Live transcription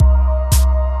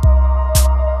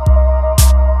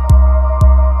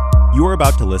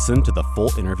about to listen to the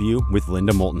full interview with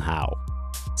Linda Moulton Howe.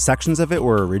 Sections of it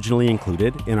were originally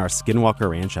included in our Skinwalker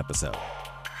Ranch episode.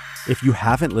 If you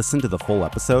haven't listened to the full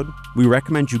episode, we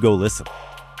recommend you go listen.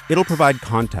 It'll provide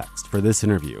context for this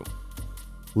interview.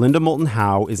 Linda Moulton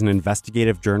Howe is an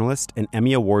investigative journalist and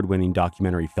Emmy Award-winning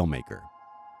documentary filmmaker.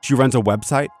 She runs a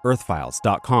website,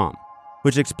 earthfiles.com,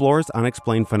 which explores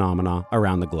unexplained phenomena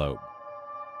around the globe.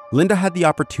 Linda had the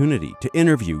opportunity to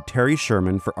interview Terry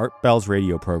Sherman for Art Bell's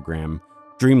radio program,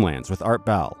 Dreamlands with Art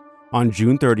Bell, on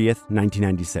June 30th,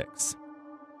 1996.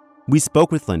 We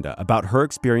spoke with Linda about her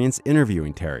experience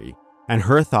interviewing Terry and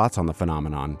her thoughts on the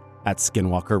phenomenon at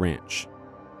Skinwalker Ranch.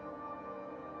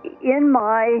 In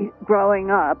my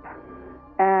growing up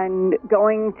and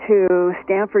going to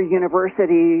Stanford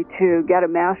University to get a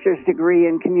master's degree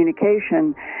in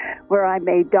communication, where I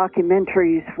made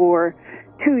documentaries for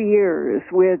 2 years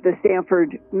with the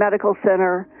Stanford Medical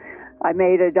Center. I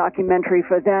made a documentary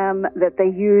for them that they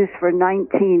used for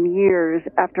 19 years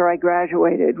after I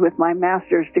graduated with my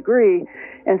master's degree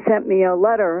and sent me a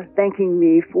letter thanking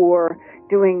me for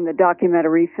doing the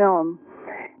documentary film.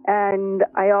 And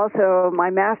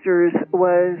my master's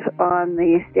was on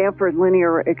the Stanford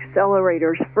Linear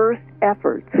Accelerator's first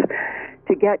efforts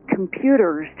to get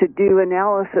computers to do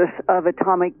analysis of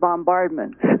atomic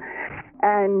bombardments.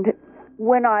 And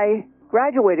when I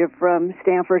graduated from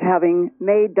Stanford, having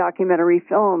made documentary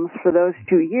films for those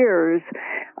 2 years,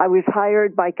 I was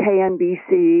hired by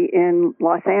KNBC in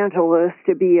Los Angeles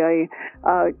to be a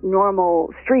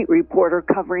normal street reporter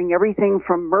covering everything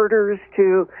from murders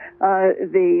to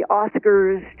the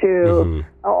Oscars to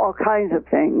all kinds of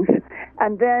things.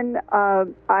 And then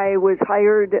I was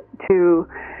hired to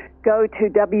go to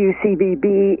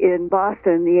WCBB in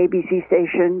Boston, the ABC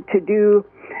station, to do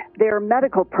their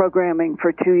medical programming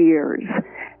for 2 years.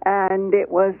 And it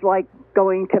was like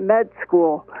going to med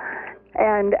school.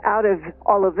 And out of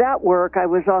all of that work, I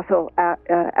was also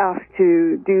asked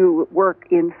to do work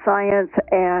in science,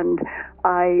 and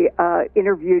I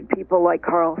interviewed people like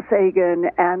Carl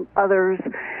Sagan and others.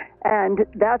 And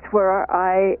that's where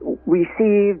I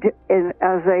received,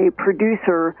 as a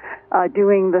producer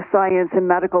doing the science and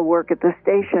medical work at the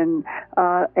station,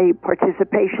 a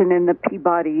participation in the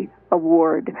Peabody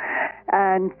Award.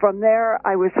 And from there,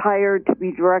 I was hired to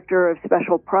be director of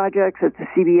special projects at the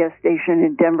CBS station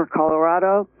in Denver,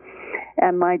 Colorado.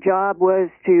 And my job was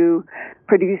to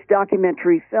produce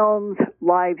documentary films,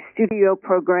 live studio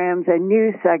programs, and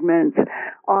news segments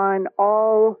on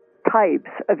all types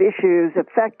of issues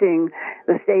affecting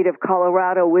the state of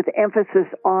Colorado, with emphasis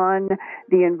on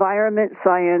the environment,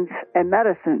 science, and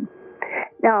medicine.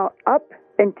 Now, up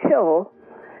until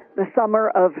the summer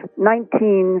of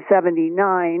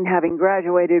 1979, having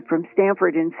graduated from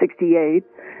Stanford in 68,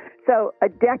 so a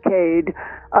decade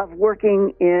of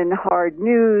working in hard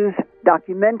news,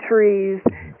 documentaries,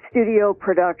 studio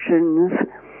productions,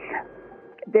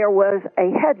 there was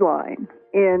a headline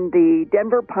in the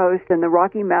Denver Post and the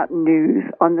Rocky Mountain News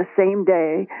on the same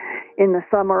day in the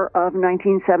summer of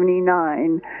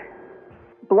 1979,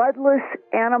 "Bloodless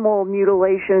animal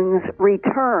mutilations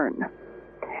return."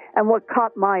 And what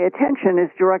caught my attention as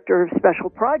director of special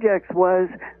projects was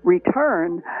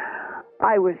return.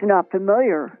 I was not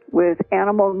familiar with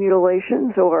animal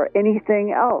mutilations or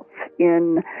anything else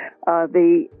in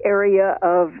the area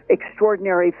of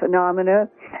extraordinary phenomena.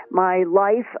 My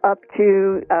life up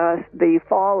to the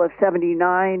fall of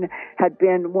 79 had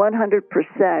been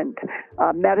 100%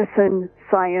 medicine,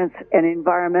 science, and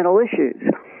environmental issues.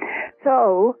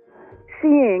 So,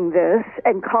 seeing this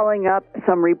and calling up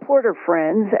some reporter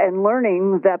friends and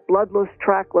learning that bloodless,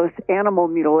 trackless animal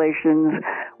mutilations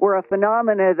were a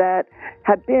phenomena that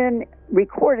had been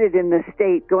recorded in the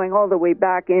state going all the way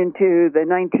back into the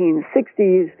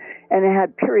 1960s, and it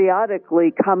had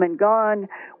periodically come and gone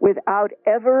without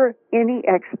ever any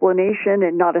explanation,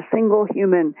 and not a single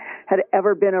human had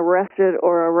ever been arrested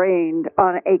or arraigned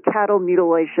on a cattle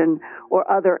mutilation or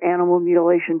other animal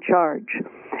mutilation charge.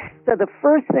 So the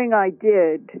first thing I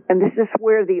did, and this is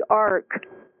where the arc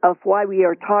of why we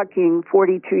are talking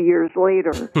 42 years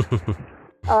later,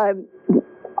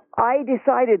 I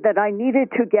decided that I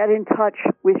needed to get in touch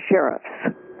with sheriffs.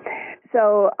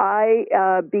 So I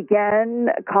began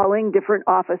calling different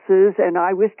offices, and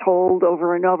I was told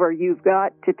over and over, "You've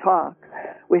got to talk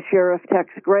with Sheriff Tex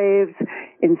Graves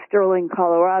in Sterling,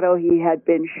 Colorado." He had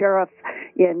been sheriff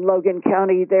in Logan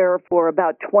County there for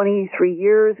about 23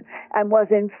 years and was,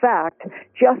 in fact,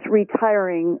 just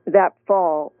retiring that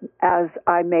fall as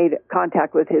I made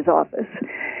contact with his office.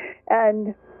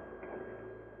 And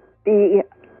the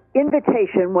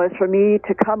invitation was for me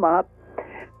to come up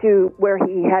to where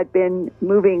he had been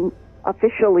moving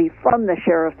officially from the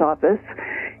sheriff's office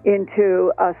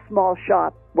into a small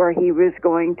shop where he was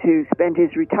going to spend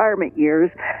his retirement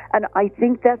years. And I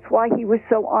think that's why he was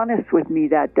so honest with me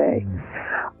that day.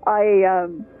 I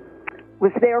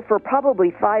was there for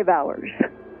probably 5 hours,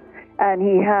 and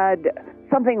he had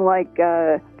something like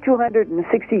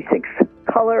 266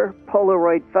 color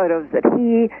Polaroid photos that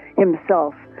he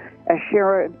himself, as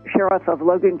sheriff of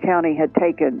Logan County, had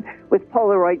taken with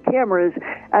Polaroid cameras.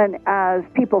 And as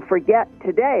people forget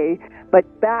today, but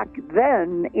back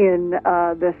then in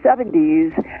the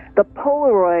 70s, the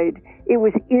Polaroid, it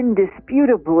was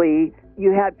indisputably,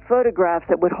 you had photographs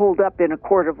that would hold up in a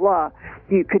court of law.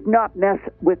 You could not mess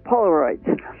with Polaroids.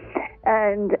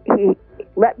 And he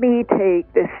let me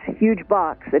take this huge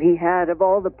box that he had of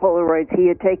all the Polaroids he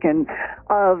had taken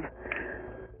of,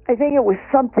 I think it was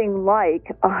something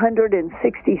like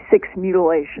 166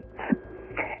 mutilations.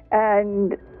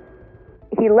 And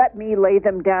he let me lay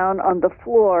them down on the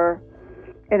floor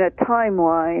in a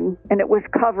timeline, and it was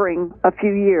covering a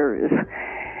few years.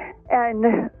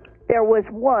 And there was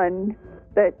one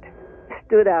that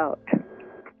stood out,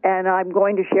 and I'm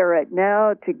going to share it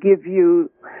now to give you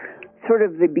sort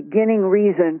of the beginning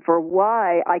reason for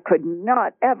why I could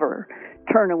not ever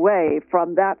turn away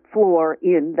from that floor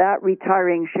in that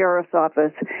retiring sheriff's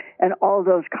office and all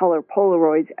those color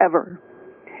Polaroids ever.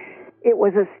 It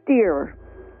was a steer.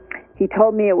 He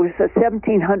told me it was a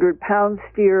 1,700-pound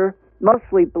steer,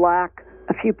 mostly black,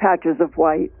 a few patches of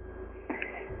white.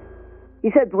 He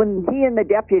said when he and the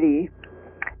deputy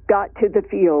got to the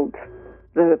field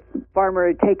the farmer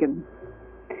had taken,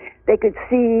 they could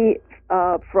see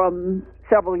from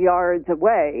several yards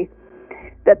away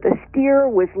that the steer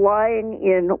was lying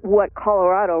in what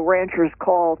Colorado ranchers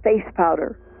call face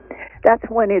powder. That's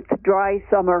when it's dry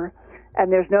summer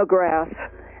and there's no grass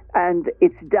and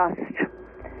it's dust.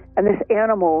 And this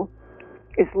animal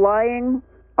is lying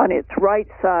on its right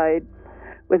side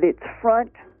with its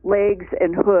front legs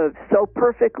and hooves so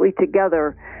perfectly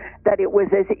together that it was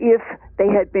as if they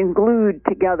had been glued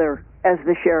together, as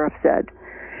the sheriff said.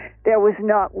 There was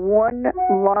not one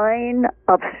line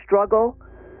of struggle,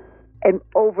 and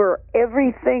over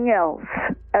everything else,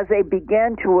 as they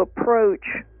began to approach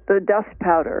the dust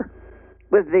powder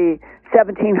with the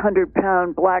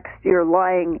 1,700-pound black steer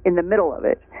lying in the middle of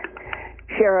it,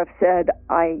 sheriff said,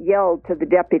 I yelled to the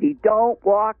deputy, don't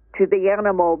walk to the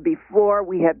animal before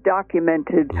we have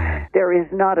documented there is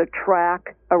not a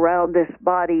track around this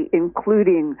body,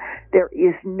 including there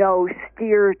is no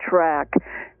steer track.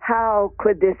 How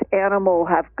could this animal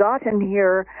have gotten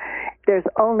here? There's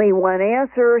only one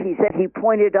answer. He said he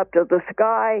pointed up to the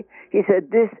sky. He said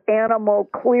this animal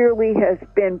clearly has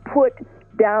been put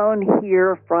down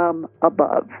here from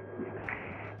above.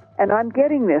 And I'm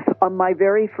getting this on my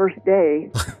very first day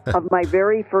of my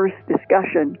very first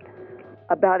discussion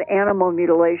about animal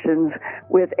mutilations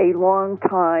with a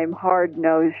long-time,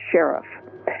 hard-nosed sheriff.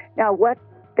 Now, what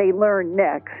they learned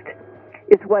next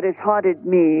is what has haunted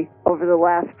me over the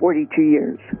last 42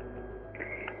 years.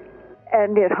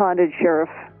 And it haunted Sheriff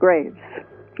Graves.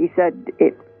 He said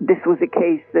this was a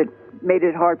case that made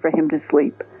it hard for him to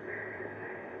sleep.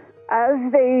 As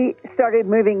they started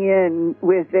moving in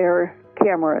with their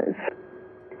cameras,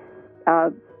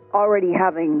 already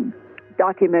having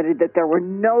documented that there were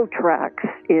no tracks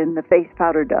in the face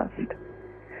powder dust,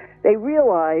 they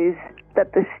realized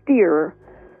that the steer,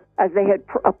 as they had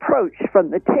approached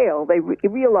from the tail, they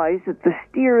realized that the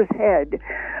steer's head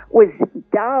was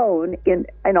down in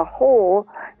a hole.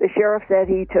 The sheriff said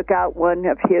he took out one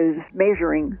of his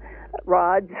measuring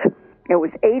rods. It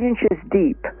was 8 inches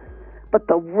deep, but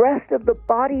the rest of the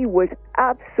body was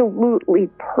absolutely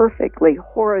perfectly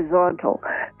horizontal.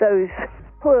 Those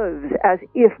hooves as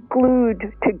if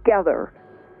glued together.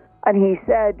 And he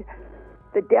said,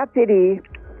 the deputy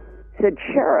said,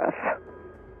 Sheriff,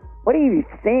 what do you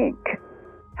think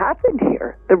happened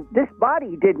here? This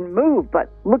body didn't move,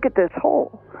 but look at this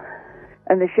hole.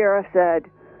 And the sheriff said,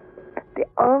 the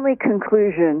only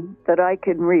conclusion that I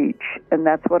can reach, and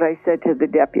that's what I said to the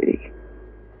deputy,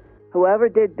 whoever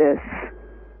did this,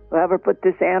 whoever put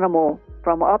this animal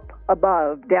from up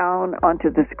above down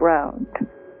onto this ground,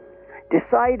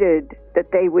 decided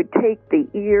that they would take the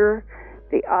ear,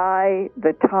 the eye,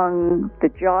 the tongue, the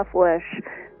jaw flesh,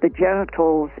 the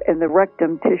genitals, and the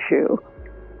rectum tissue,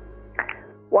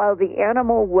 while the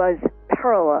animal was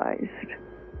paralyzed,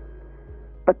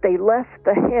 but they left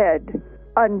the head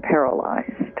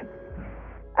unparalyzed.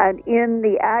 And in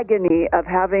the agony of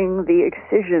having the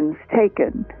excisions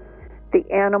taken, the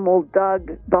animal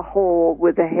dug the hole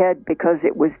with the head because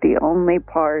it was the only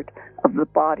part of the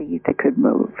body that could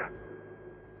move.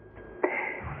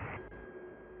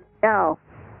 Now,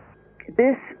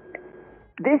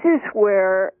 this is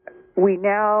where we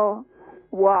now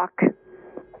walk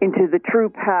into the true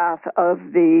path of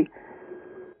the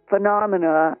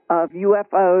phenomena of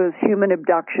UFOs, human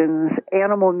abductions,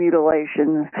 animal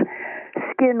mutilations,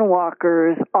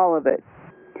 skinwalkers, all of it.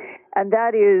 And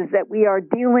that is that we are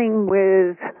dealing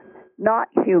with not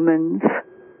humans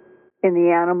in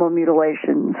the animal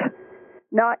mutilations,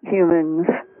 not humans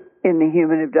in the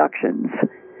human abductions,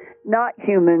 not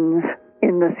humans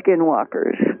in the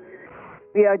skinwalkers.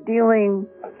 We are dealing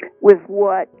with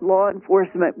what law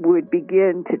enforcement would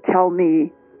begin to tell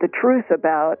me the truth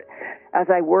about as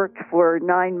I worked for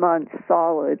 9 months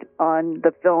solid on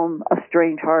the film A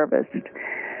Strange Harvest.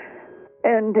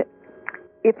 And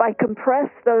if I compress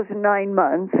those 9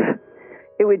 months,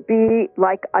 it would be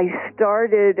like I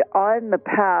started on the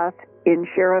path in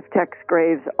Sheriff Tex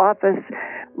Graves' office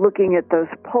looking at those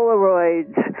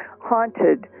Polaroids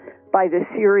haunted by the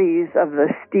series of the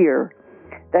steer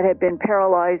that had been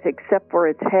paralyzed except for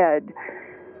its head.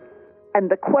 And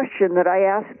the question that I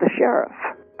asked the sheriff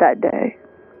that day,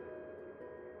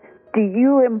 do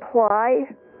you imply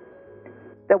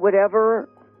that whatever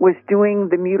was doing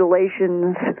the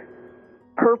mutilations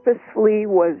purposely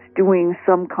was doing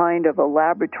some kind of a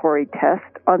laboratory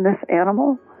test on this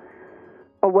animal?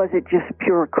 Or was it just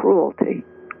pure cruelty?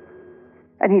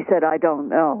 And he said, I don't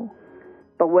know.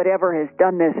 But whatever has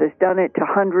done this has done it to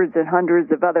hundreds and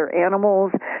hundreds of other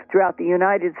animals throughout the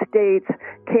United States,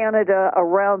 Canada,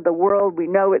 around the world. We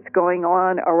know it's going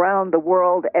on around the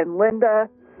world. And Linda,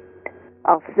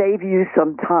 I'll save you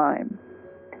some time.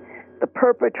 The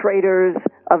perpetrators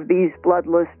of these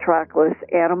bloodless, trackless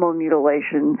animal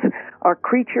mutilations are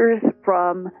creatures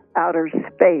from outer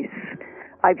space.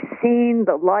 I've seen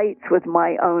the lights with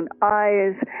my own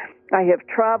eyes. I have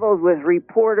traveled with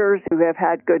reporters who have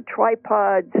had good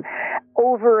tripods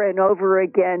over and over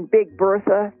again. Big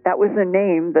Bertha, that was a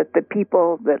name that the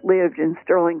people that lived in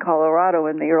Sterling, Colorado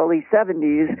in the early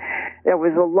 70s, there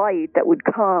was a light that would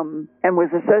come and was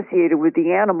associated with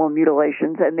the animal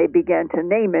mutilations, and they began to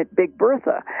name it Big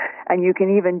Bertha. And you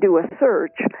can even do a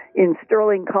search in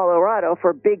Sterling, Colorado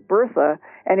for Big Bertha,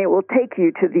 and it will take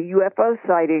you to the UFO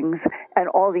sightings and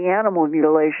all the animal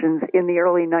mutilations in the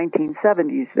early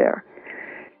 1970s there.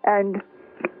 And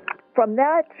from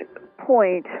that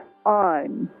point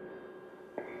on,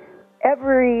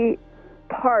 every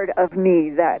part of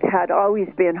me that had always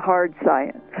been hard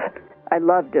science, I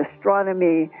loved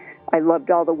astronomy, I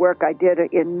loved all the work I did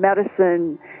in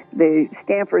medicine, the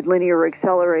Stanford Linear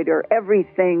Accelerator,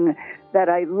 everything that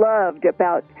I loved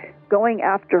about going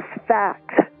after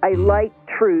facts. I like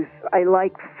truth. I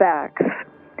like facts.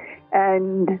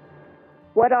 And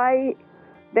what I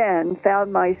then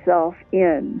found myself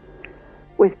in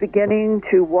was beginning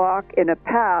to walk in a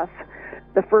path,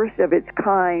 the first of its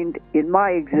kind in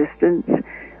my existence,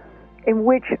 in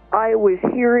which I was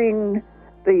hearing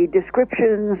the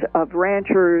descriptions of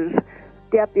ranchers,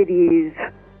 deputies,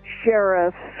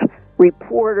 sheriffs,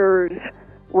 reporters,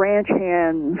 ranch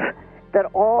hands, that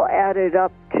all added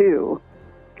up to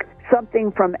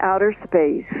something from outer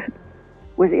space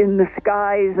was in the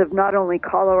skies of not only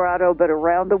Colorado but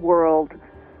around the world,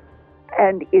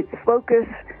 and its focus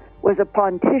was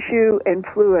upon tissue and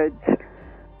fluids,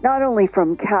 not only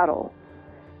from cattle,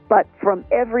 but from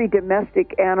every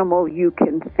domestic animal you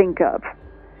can think of.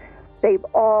 They've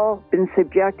all been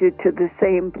subjected to the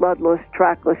same bloodless,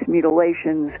 trackless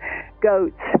mutilations,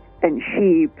 goats and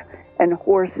sheep and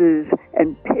horses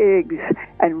and pigs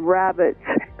and rabbits,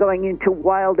 going into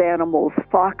wild animals,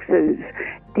 foxes,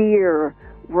 deer,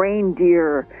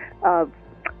 reindeer,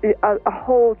 a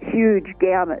whole huge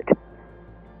gamut.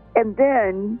 And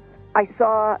then I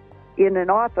saw in an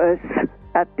office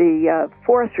at the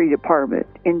forestry department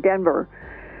in Denver,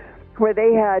 where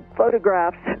they had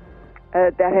photographs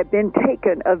that had been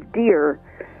taken of deer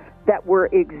that were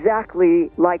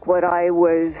exactly like what I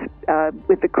was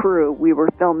with the crew. We were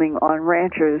filming on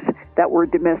ranches that were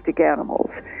domestic animals.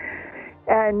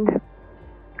 And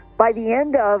by the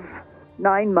end of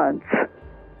 9 months,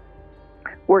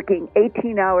 working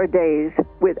 18-hour days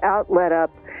without let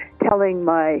up, telling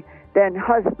my then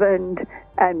husband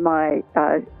and my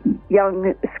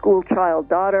young school child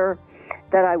daughter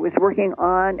that I was working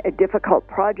on a difficult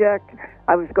project.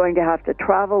 I was going to have to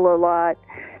travel a lot,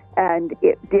 and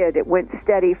it did. It went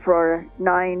steady for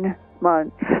 9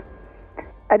 months.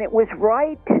 And it was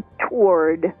right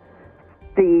toward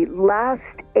the last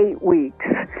 8 weeks.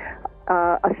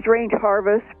 A Strange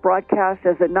Harvest broadcast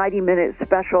as a 90-minute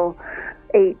special,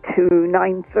 8 to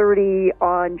 9:30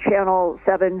 on Channel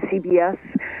 7 CBS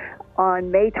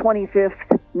on May 25th,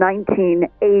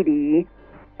 1980.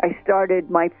 I started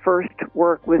my first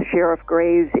work with Sheriff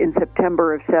Graves in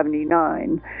September of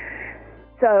 '79.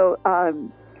 So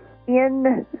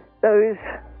in those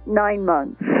 9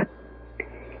 months,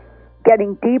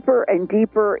 getting deeper and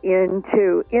deeper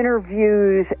into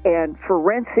interviews and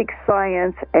forensic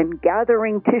science and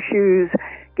gathering tissues,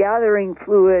 gathering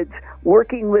fluids,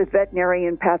 working with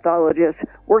veterinarian pathologists,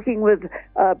 working with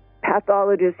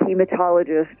pathologists,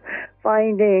 hematologists,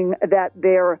 finding that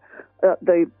the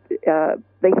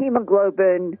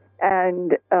hemoglobin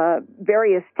and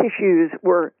various tissues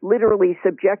were literally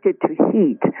subjected to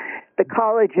heat. The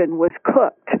collagen was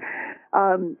cooked.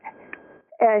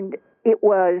 And it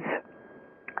was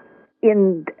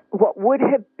in what would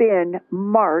have been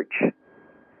March,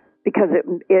 because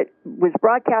it was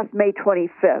broadcast May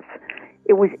 25th.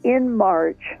 It was in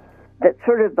March that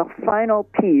sort of the final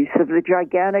piece of the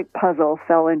gigantic puzzle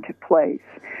fell into place.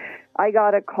 I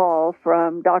got a call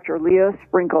from Dr. Leo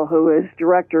Sprinkle, who is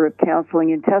Director of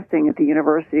Counseling and Testing at the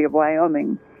University of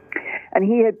Wyoming. And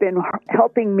he had been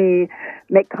helping me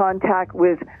make contact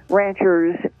with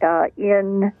ranchers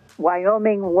in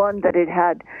Wyoming, one that had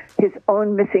had his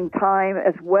own missing time,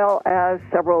 as well as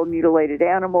several mutilated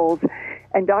animals.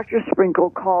 And Dr. Sprinkle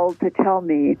called to tell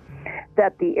me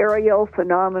that the Aerial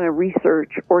Phenomena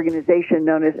Research Organization,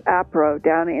 known as APRO,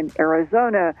 down in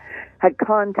Arizona, had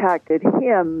contacted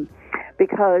him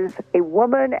because a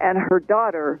woman and her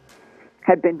daughter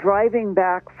had been driving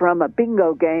back from a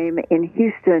bingo game in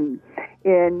Houston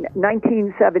in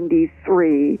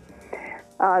 1973.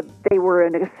 They were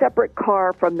in a separate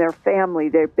car from their family.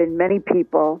 There have been many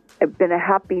people. It's been a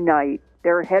happy night.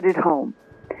 They're headed home.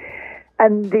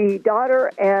 And the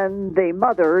daughter and the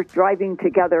mother, driving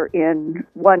together in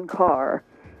one car,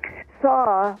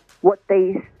 saw what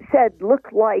they said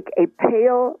looked like a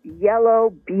pale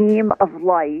yellow beam of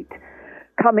light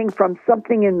coming from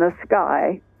something in the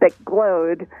sky that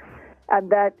glowed,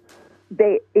 and that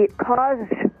it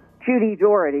caused Judy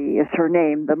Doherty, is her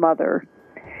name, the mother,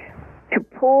 to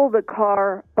pull the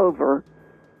car over.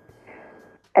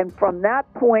 And from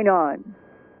that point on,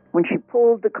 when she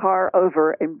pulled the car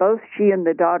over and both she and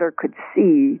the daughter could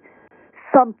see,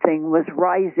 something was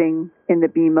rising in the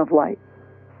beam of light.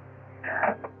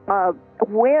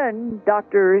 When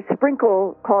Dr.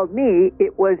 Sprinkle called me,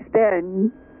 it was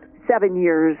then 7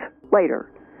 years later,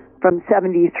 from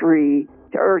 73,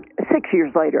 or 6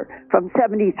 years later, from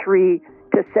 73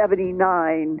 to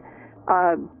 79.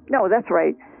 No, that's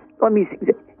right. Let me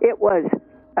see. It was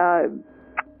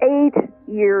 8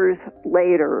 years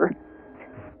later.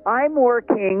 I'm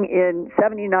working in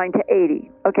 79 to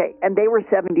 80. Okay, and they were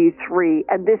 73,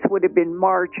 and this would have been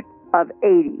March of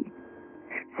 80.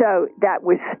 So that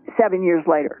was 7 years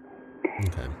later.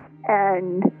 Okay.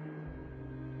 And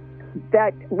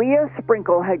that Leo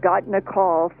Sprinkle had gotten a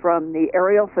call from the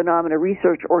Aerial Phenomena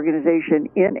Research Organization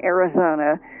in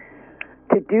Arizona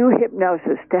to do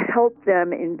hypnosis to help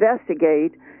them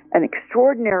investigate an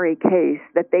extraordinary case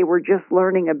that they were just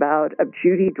learning about of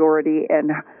Judy Doherty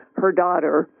and her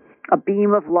daughter, a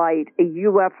beam of light, a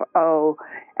UFO,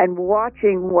 and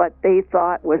watching what they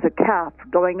thought was a calf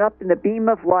going up in the beam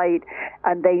of light.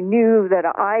 And they knew that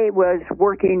I was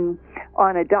working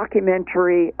on a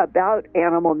documentary about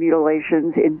animal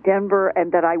mutilations in Denver,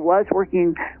 and that I was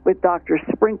working with Dr.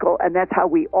 Sprinkle, and that's how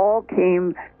we all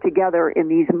came together in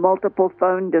these multiple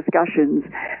phone discussions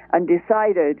and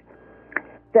decided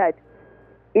that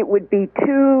it would be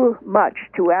too much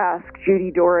to ask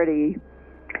Judy Doherty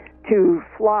to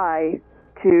fly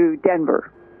to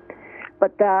Denver,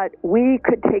 but that we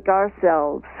could take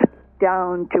ourselves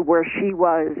down to where she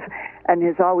was, and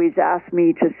has always asked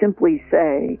me to simply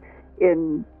say,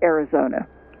 in Arizona.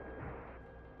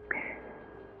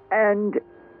 And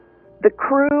the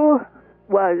crew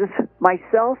was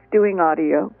myself doing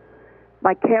audio,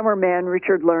 my cameraman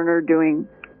Richard Lerner doing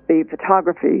the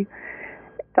photography,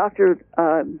 Dr.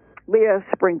 Leo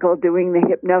Sprinkle doing the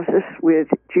hypnosis with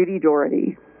Judy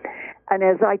Doherty. And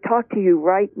as I talk to you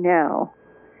right now,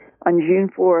 on June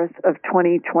 4th of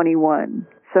 2021,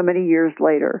 so many years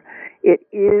later, it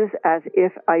is as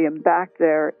if I am back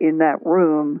there in that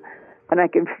room, and I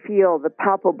can feel the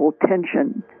palpable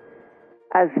tension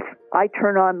as I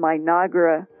turn on my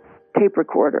Nagra tape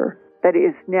recorder that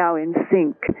is now in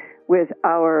sync with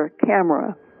our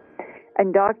camera.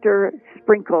 And Dr.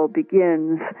 Sprinkle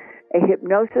begins a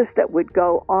hypnosis that would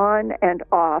go on and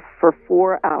off for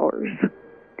 4 hours.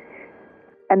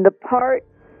 And the part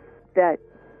that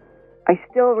I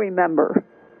still remember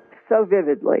so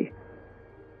vividly,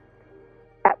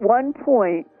 at one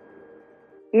point,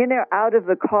 in or out of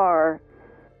the car,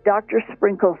 Dr.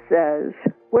 Sprinkle says,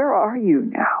 "Where are you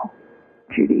now,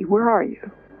 Judy? Where are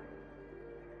you?"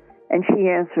 And she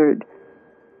answered,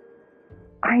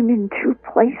 I'm in two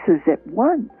places at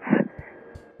once.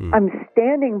 I'm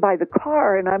standing by the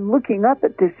car and I'm looking up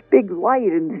at this big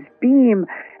light and this beam.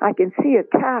 I can see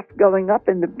a calf going up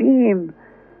in the beam.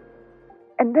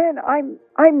 And then I'm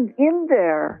in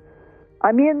there.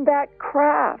 I'm in that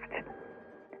craft.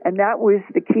 And that was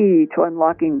the key to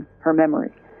unlocking her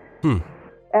memory.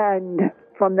 And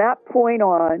from that point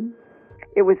on,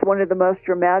 it was one of the most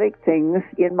dramatic things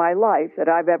in my life that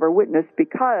I've ever witnessed,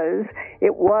 because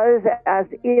it was as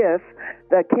if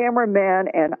the cameraman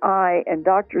and I and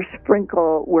Dr.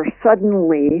 Sprinkle were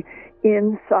suddenly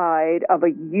inside of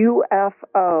a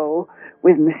UFO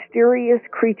with mysterious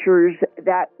creatures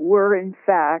that were, in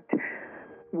fact,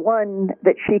 one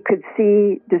that she could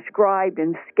see described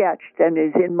and sketched and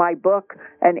is in my book,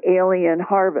 An Alien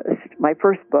Harvest, my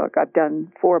first book. I've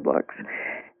done 4 books.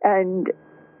 And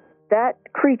that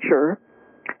creature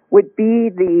would be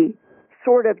the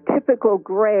sort of typical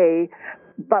gray,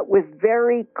 but with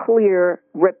very clear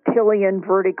reptilian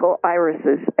vertical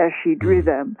irises as she drew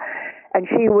them. And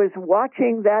she was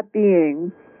watching that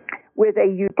being with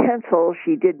a utensil.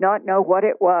 She did not know what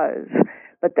it was,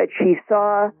 but that she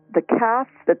saw the calf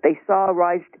that they saw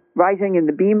rising in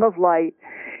the beam of light.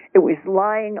 It was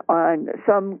lying on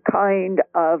some kind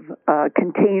of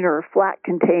container, flat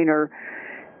container,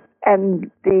 and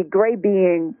the gray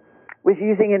being was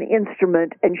using an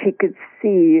instrument, and she could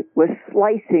see was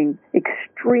slicing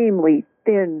extremely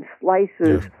thin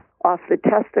slices off the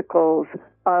testicles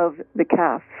of the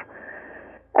calf.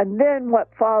 And then what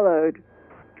followed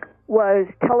was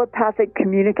telepathic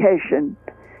communication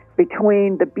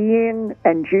between the being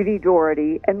and Judy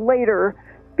Doherty, and later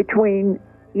between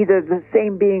either the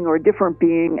same being or different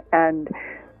being and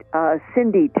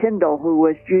Cindy Tyndall, who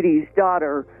was Judy's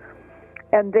daughter.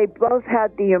 And they both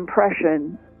had the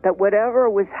impression that whatever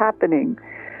was happening,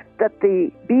 that the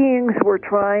beings were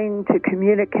trying to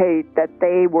communicate that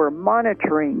they were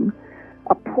monitoring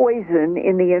a poison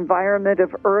in the environment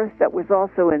of Earth that was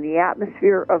also in the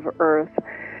atmosphere of Earth,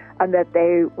 and that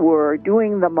they were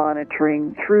doing the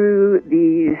monitoring through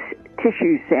these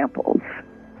tissue samples.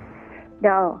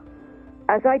 Now,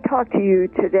 as I talk to you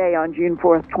today on June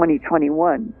 4th,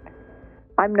 2021,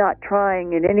 I'm not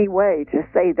trying in any way to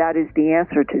say that is the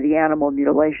answer to the animal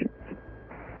mutilations.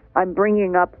 I'm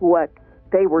bringing up what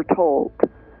they were told,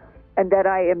 and that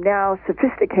I am now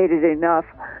sophisticated enough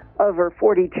over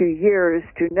 42 years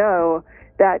to know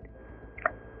that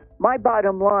my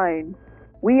bottom line,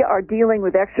 we are dealing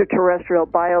with extraterrestrial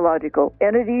biological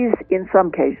entities in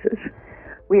some cases.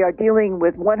 We are dealing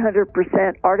with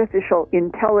 100% artificial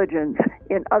intelligence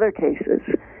in other cases.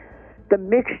 The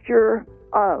mixture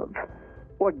of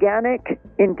organic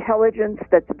intelligence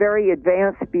that's very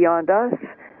advanced beyond us,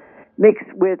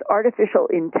 mixed with artificial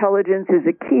intelligence, is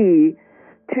a key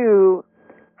to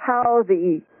how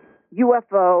the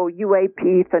UFO,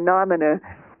 UAP phenomena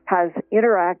has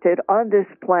interacted on this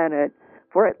planet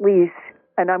for at least,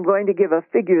 and I'm going to give a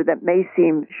figure that may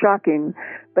seem shocking,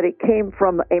 but it came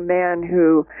from a man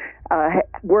who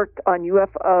worked on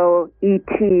UFO,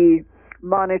 ET,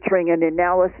 monitoring and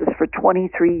analysis for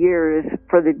 23 years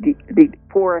for the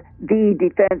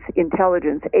Defense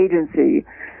Intelligence Agency.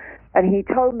 And he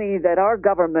told me that our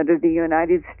government of the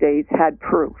United States had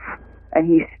proof, and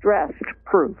he stressed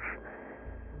proof,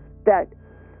 that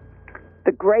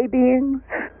the gray beings,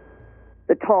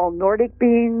 the tall Nordic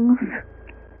beings,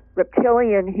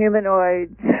 reptilian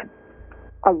humanoids,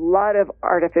 a lot of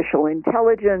artificial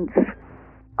intelligence,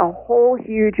 a whole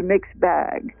huge mixed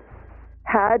bag,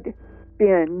 had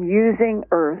been using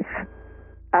Earth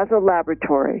as a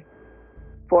laboratory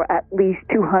for at least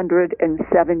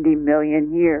 270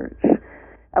 million years.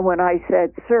 And when I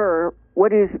said, "Sir,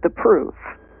 what is the proof?"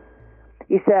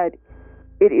 he said,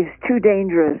 "It is too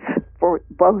dangerous for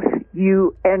both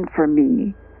you and for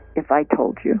me if I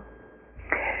told you."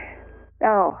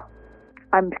 Now,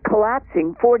 I'm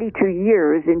collapsing 42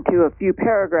 years into a few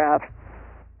paragraphs,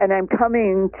 and I'm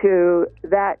coming to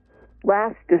that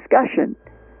last discussion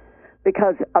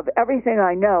because of everything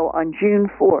I know on June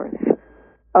 4th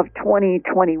of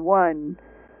 2021,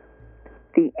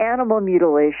 the animal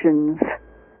mutilations,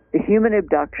 the human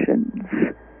abductions,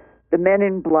 the men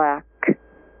in black,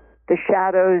 the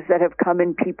shadows that have come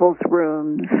in people's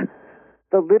rooms,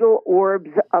 the little orbs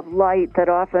of light that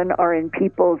often are in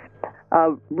people's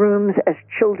rooms as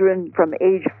children from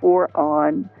age 4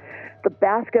 on, the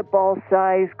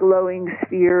basketball-sized glowing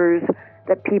spheres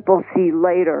that people see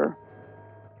later.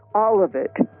 All of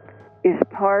it is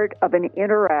part of an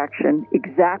interaction,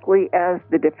 exactly as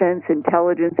the Defense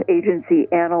Intelligence Agency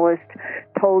analyst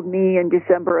told me in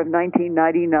December of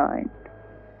 1999,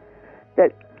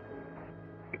 that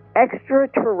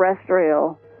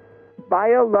extraterrestrial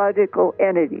biological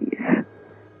entities,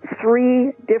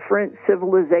 3 different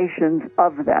civilizations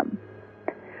of them,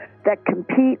 that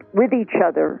compete with each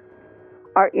other,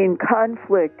 are in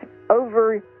conflict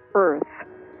over Earth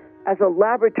as a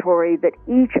laboratory that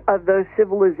each of those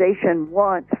civilizations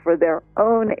wants for their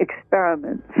own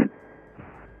experiments,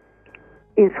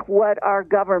 is what our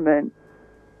government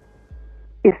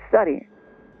is studying.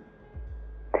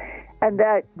 And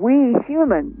that we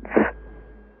humans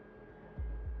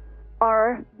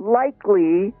are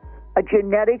likely a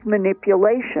genetic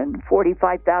manipulation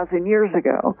 45,000 years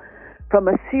ago from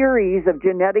a series of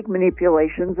genetic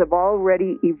manipulations of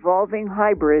already evolving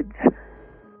hybrids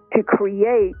to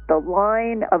create the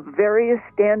line of various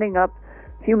standing up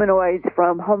humanoids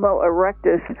from Homo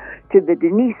erectus to the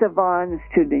Denisovans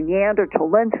to the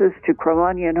Neanderthalensis to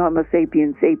Cro-Magnon Homo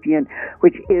sapiens sapien,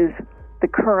 which is the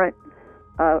current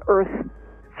Earth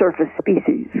surface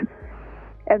species.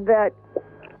 And that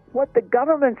what the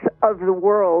governments of the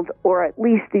world, or at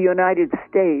least the United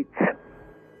States,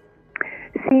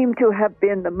 seem to have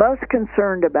been the most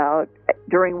concerned about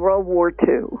during World War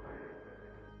II,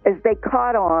 as they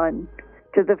caught on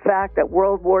to the fact that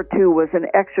World War II was an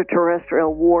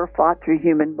extraterrestrial war fought through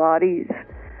human bodies,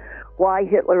 why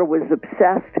Hitler was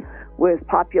obsessed with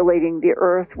populating the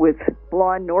Earth with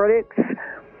blonde Nordics,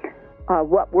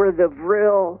 what were the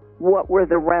Vril, what were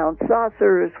the round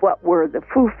saucers, what were the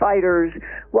Foo Fighters,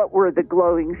 what were the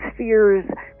glowing spheres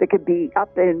that could be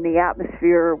up in the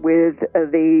atmosphere with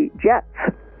the jets.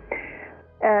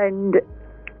 And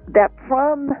that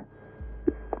from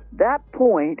that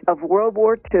point of World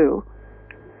War II,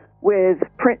 with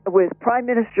Prime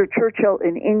Minister Churchill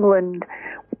in England,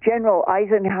 General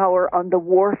Eisenhower on the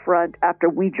war front after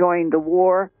we joined the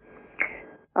war,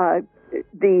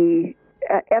 the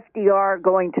FDR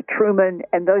going to Truman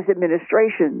and those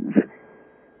administrations,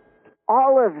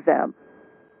 all of them,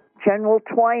 General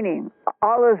Twining,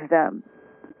 all of them,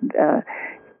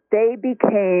 they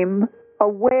became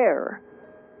aware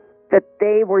that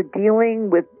they were dealing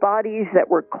with bodies that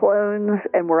were clones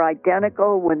and were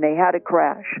identical when they had a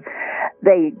crash.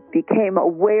 They became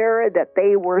aware that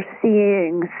they were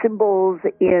seeing symbols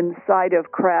inside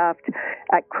of craft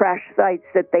at crash sites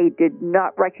that they did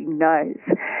not recognize.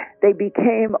 They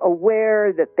became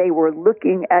aware that they were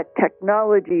looking at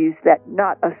technologies that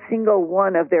not a single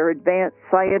one of their advanced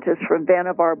scientists from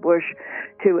Vannevar Bush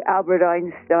to Albert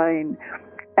Einstein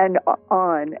and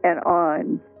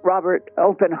on, Robert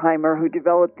Oppenheimer, who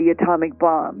developed the atomic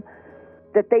bomb,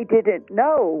 that they didn't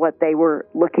know what they were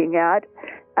looking at,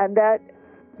 and that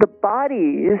the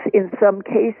bodies, in some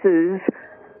cases,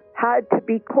 had to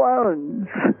be clones.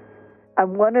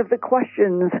 And one of the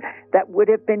questions that would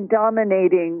have been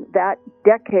dominating that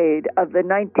decade of the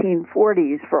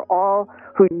 1940s for all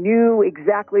who knew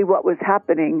exactly what was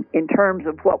happening in terms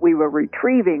of what we were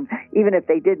retrieving, even if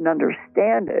they didn't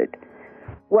understand it,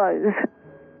 was,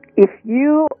 if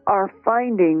you are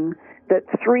finding that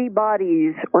 3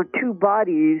 bodies or 2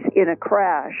 bodies in a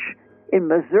crash in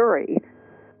Missouri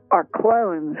are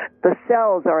clones, the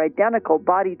cells are identical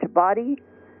body to body,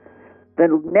 the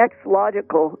next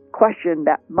logical question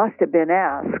that must have been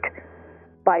asked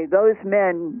by those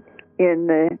men in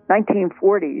the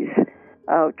 1940s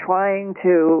trying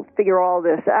to figure all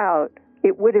this out,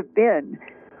 it would have been,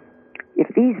 if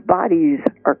these bodies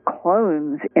are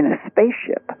clones in a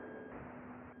spaceship,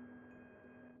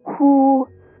 who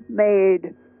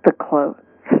made the clones?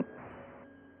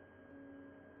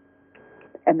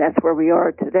 And that's where we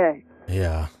are today.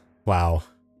 Yeah. Wow.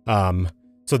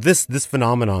 So this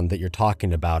phenomenon that you're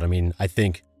talking about, I mean, I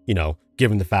think,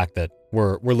 given the fact that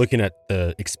we're looking at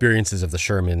the experiences of the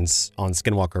Shermans on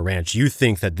Skinwalker Ranch, you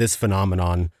think that this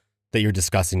phenomenon that you're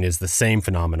discussing is the same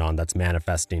phenomenon that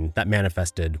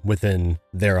manifested within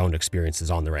their own experiences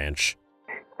on the ranch.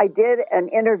 I did an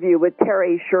interview with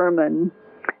Terry Sherman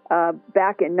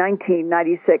back in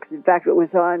 1996. In fact, it was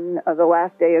on the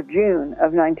last day of June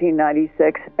of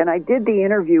 1996, and I did the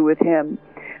interview with him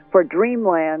for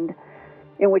Dreamland,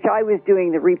 in which I was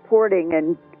doing the reporting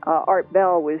and Art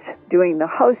Bell was doing the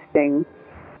hosting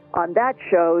on that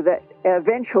show that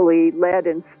eventually led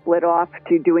and split off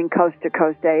to doing Coast to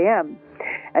Coast AM.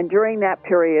 And during that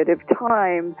period of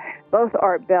time, both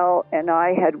Art Bell and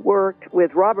I had worked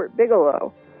with Robert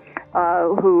Bigelow,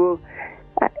 who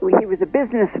he was a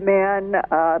businessman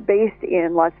based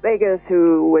in Las Vegas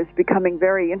who was becoming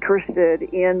very interested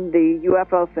in the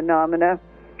UFO phenomena.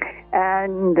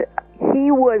 And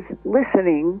he was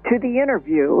listening to the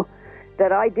interview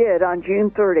that I did on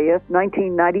June 30th,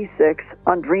 1996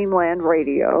 on Dreamland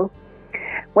Radio,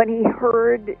 when he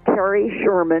heard Terry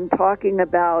Sherman talking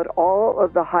about all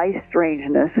of the high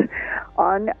strangeness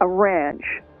on a ranch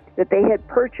that they had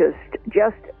purchased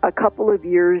just a couple of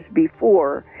years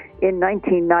before in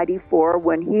 1994,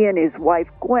 when he and his wife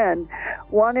Gwen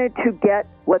wanted to get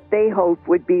what they hoped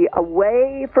would be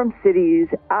away from cities,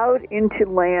 out into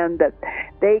land that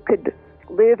they could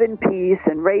live in peace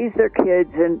and raise their kids,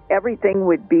 and everything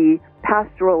would be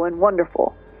pastoral and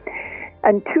wonderful.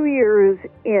 And 2 years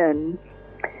in,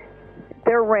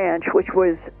 their ranch, which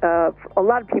was, a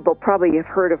lot of people probably have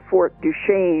heard of Fort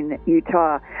Duchesne,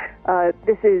 Utah.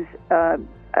 This is a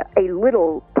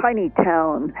little tiny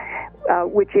town,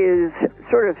 which is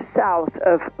sort of south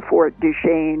of Fort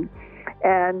Duchesne.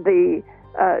 And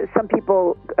some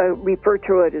people refer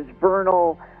to it as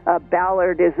Vernal.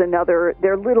 Ballard is another.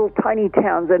 They're little tiny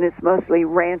towns, and it's mostly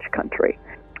ranch country.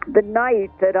 The night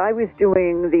that I was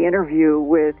doing the interview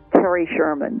with Terry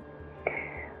Sherman,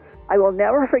 I will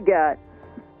never forget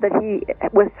that he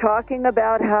was talking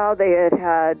about how they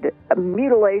had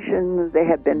mutilations, they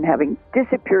had been having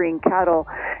disappearing cattle,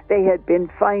 they had been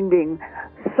finding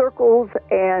circles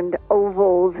and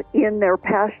ovals in their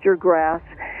pasture grass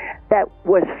that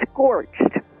was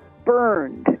scorched,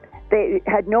 burned. They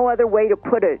had no other way to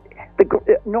put it. Think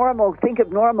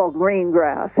of normal green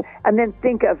grass, and then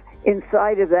think of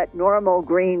inside of that normal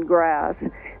green grass,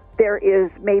 there is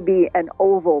maybe an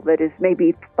oval that is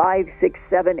maybe 5, 6,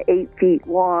 7, 8 feet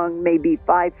long, maybe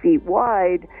 5 feet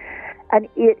wide, and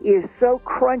it is so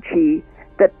crunchy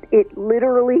that it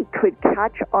literally could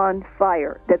catch on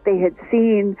fire, that they had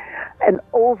seen an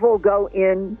oval go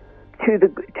in to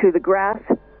the grass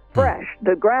fresh.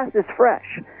 The grass is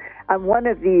fresh. And one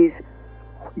of these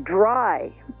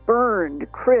dry,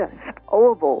 burned, crisp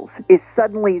ovals is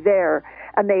suddenly there,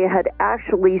 and they had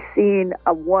actually seen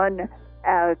one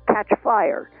catch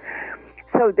fire,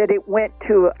 so that it went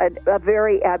to a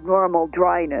very abnormal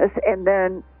dryness. And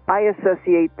then I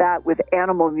associate that with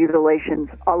animal mutilations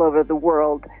all over the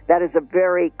world. That is a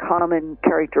very common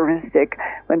characteristic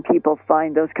when people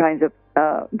find those kinds of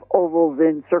ovals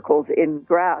and circles in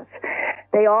grass.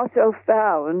 They also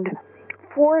found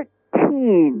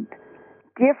 14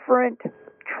 different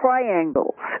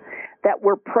triangles that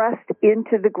were pressed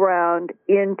into the ground,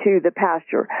 into the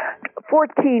pasture.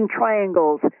 14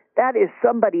 triangles, that is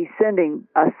somebody sending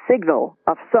a signal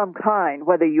of some kind,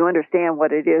 whether you understand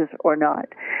what it is or not.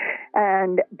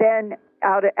 And then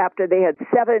after they had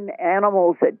 7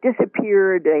 animals that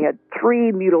disappeared, they had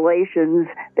 3 mutilations.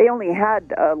 They only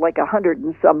had like 100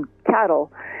 and some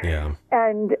cattle. Yeah.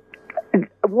 And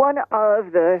one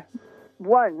of the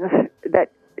ones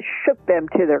that shook them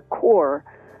to their core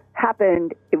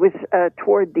happened, it was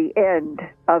toward the end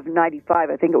of 95,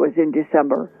 I think it was in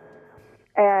December.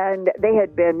 And they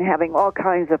had been having all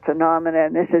kinds of phenomena,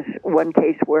 and this is one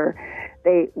case where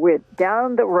they went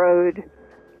down the road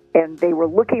and they were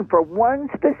looking for one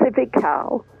specific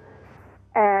cow,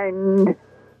 and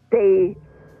they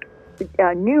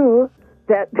knew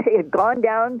that they had gone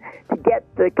down to get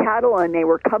the cattle and they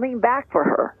were coming back for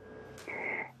her.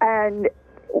 And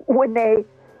when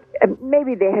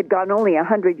maybe they had gone only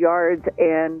 100 yards,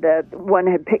 and one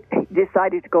had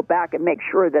decided to go back and make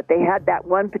sure that they had that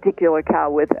one particular cow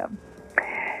with them.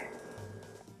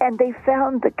 And they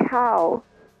found the cow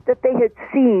that they had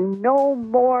seen no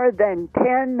more than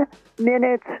 10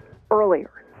 minutes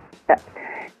earlier.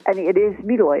 And it is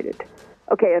mutilated.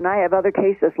 Okay, and I have other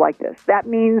cases like this. That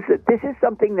means that this is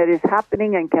something that is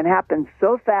happening and can happen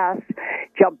so fast.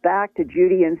 Jump back to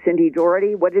Judy and Cindy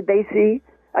Doherty. What did they see?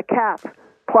 A calf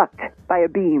plucked by a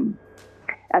beam.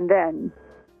 And then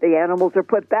the animals are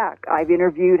put back. I've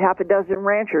interviewed half a dozen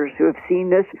ranchers who have seen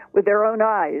this with their own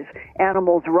eyes.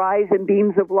 Animals rise in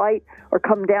beams of light or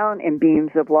come down in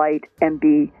beams of light and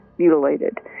be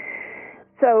mutilated.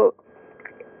 So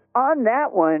on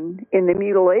that one, in the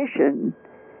mutilation,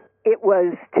 it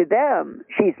was to them,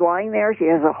 she's lying there, she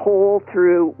has a hole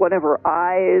through one of her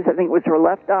eyes, I think it was her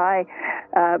left eye.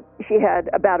 She had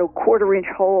about a 1/4-inch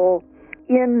hole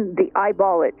in the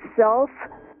eyeball itself,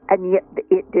 and yet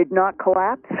it did not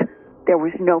collapse. There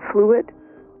was no fluid.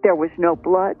 There was no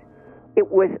blood.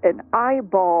 It was an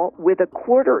eyeball with a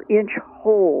 1/4-inch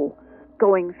hole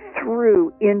going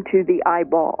through into the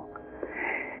eyeball.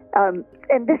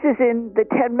 And this is in the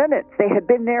 10 minutes. They had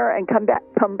been there and come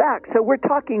back. So we're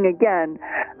talking again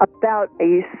about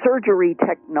a surgery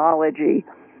technology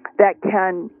that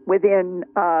can, within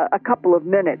a couple of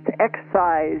minutes,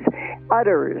 excise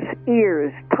udders,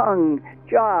 ears, tongue,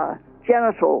 jaw,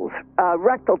 genitals,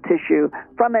 rectal tissue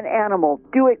from an animal.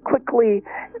 Do it quickly,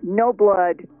 no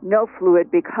blood, no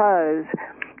fluid, because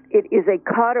it is a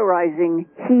cauterizing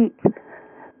heat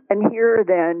And here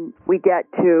then we get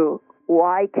to,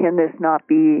 why can this not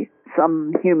be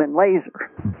some human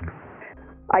laser?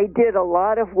 I did a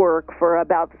lot of work for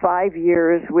about 5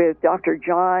 years with Dr.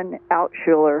 John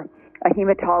Altschuler, a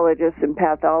hematologist and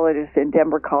pathologist in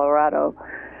Denver, Colorado.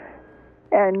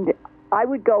 And I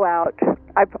would go out.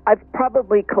 I've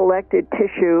probably collected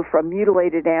tissue from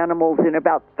mutilated animals in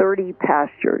about 30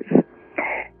 pastures.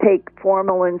 Take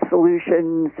formalin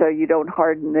solution so you don't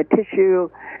harden the tissue.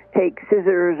 Take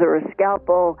scissors or a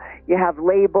scalpel. You have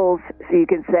labels so you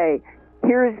can say,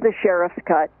 here's the sheriff's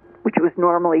cut, which was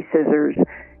normally scissors.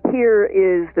 Here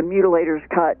is the mutilator's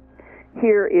cut.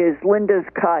 Here is Linda's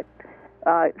cut,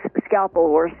 scalpel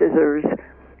or scissors.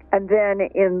 And then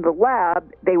in the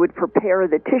lab, they would prepare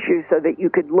the tissue so that you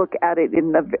could look at it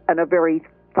in a very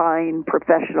fine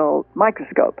professional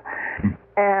microscope.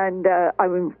 And I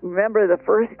remember the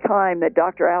first time that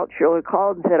Dr. Altschuler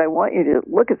called and said, I want you to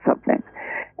look at something.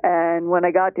 And when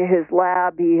I got to his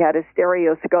lab, he had a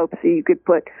stereoscope so you could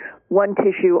put one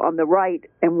tissue on the right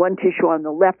and one tissue on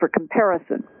the left for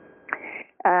comparison.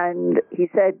 And he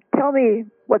said, tell me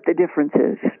what the difference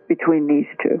is between these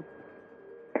two.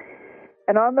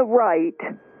 And on the right,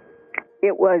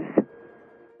 it was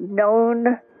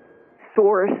known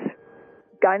source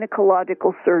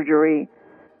gynecological surgery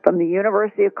from the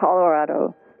University of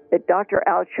Colorado that Dr.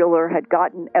 Altschuler had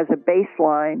gotten as a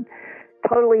baseline,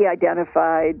 totally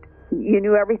identified. You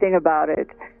knew everything about it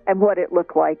and what it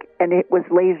looked like, and it was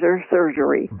laser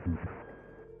surgery.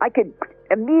 I could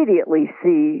immediately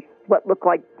see what looked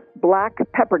like black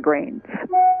pepper grains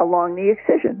along the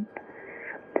excision.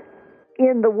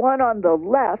 In the one on the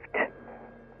left,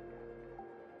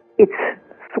 it's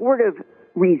sort of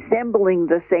resembling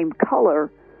the same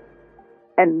color,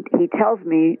 and he tells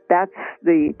me that's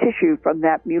the tissue from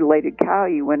that mutilated cow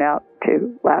you went out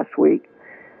to last week.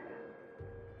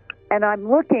 And I'm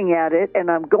looking at it,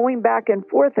 and I'm going back and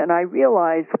forth, and I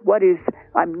realize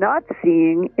I'm not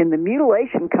seeing in the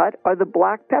mutilation cut are the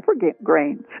black pepper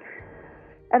grains.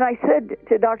 And I said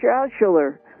to Dr.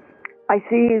 Altschuler, I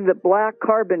see the black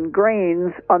carbon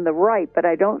grains on the right, but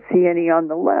I don't see any on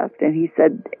the left. And he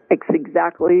said, it's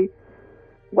exactly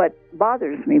what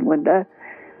bothers me, Linda.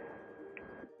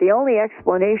 The only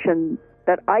explanation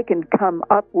that I can come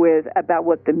up with about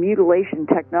what the mutilation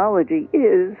technology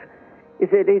is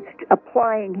that it's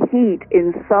applying heat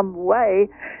in some way.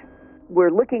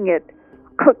 We're looking at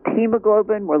cooked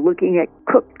hemoglobin, we're looking at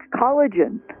cooked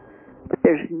collagen, but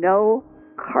there's no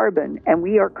carbon, and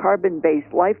we are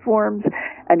carbon-based life forms,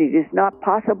 and it is not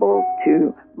possible,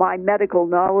 to my medical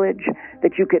knowledge,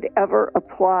 that you could ever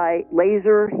apply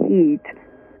laser heat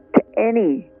to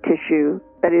any tissue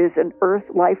that is an earth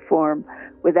life form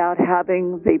without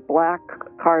having the black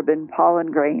carbon pollen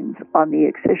grains on the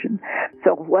excision.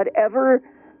 So whatever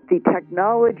the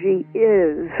technology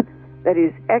is that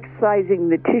is excising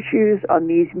the tissues on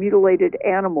these mutilated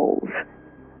animals,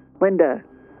 Linda,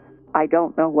 I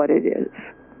don't know what it is.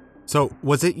 So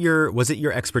was it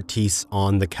your expertise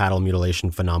on the cattle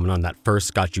mutilation phenomenon that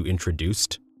first got you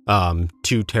introduced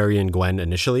to Terry and Gwen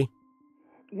initially?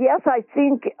 Yes, I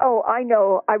think, I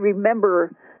know. I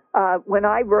remember when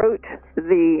I wrote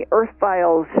the Earth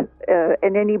Files,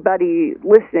 and anybody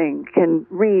listening can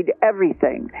read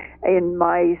everything, in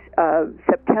my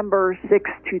September 6,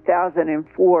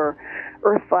 2004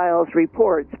 Earth Files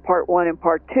reports, Part 1 and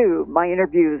Part 2, my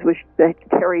interviews with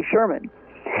Terry Sherman.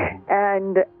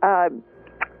 And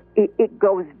it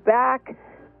goes back.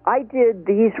 I did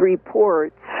these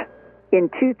reports in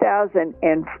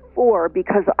 2004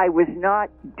 because I was not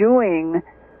doing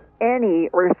any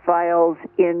Earth Files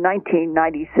in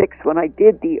 1996 when I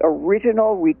did the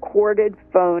original recorded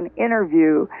phone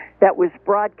interview that was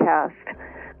broadcast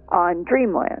on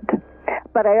Dreamland.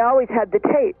 But I always had the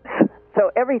tapes,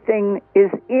 so everything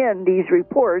is in these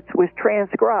reports was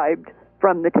transcribed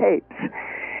from the tapes.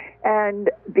 And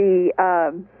the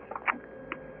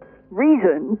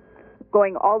reason,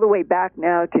 going all the way back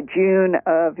now to June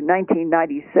of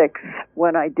 1996,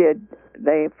 when I did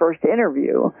the first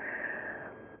interview,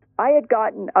 I had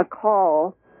gotten a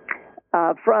call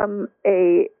from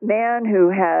a man who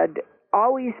had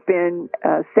always been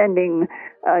sending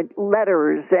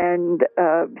letters and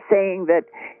saying that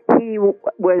he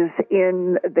was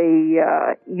in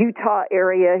the Utah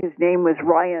area. His name was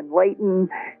Ryan Layton,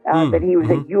 that he was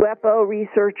a UFO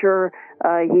researcher.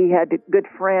 He had a good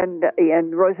friend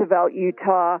in Roosevelt,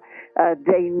 Utah.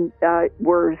 They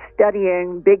were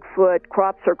studying Bigfoot,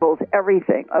 crop circles,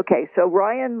 everything. Okay, so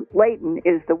Ryan Layton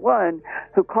is the one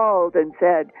who called and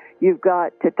said, you've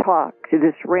got to talk to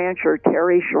this rancher,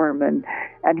 Terry Sherman,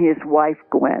 and his wife,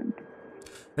 Gwen.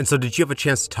 And so did you have a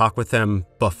chance to talk with them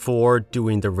before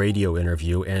doing the radio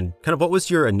interview? And kind of what was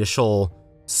your initial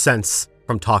sense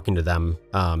from talking to them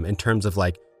in terms of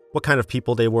like what kind of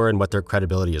people they were and what their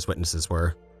credibility as witnesses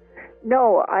were?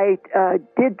 No, I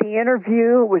did the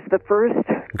interview, was the first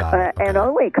and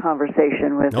only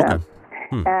conversation with them.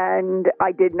 And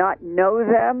I did not know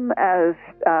them as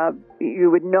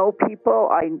you would know people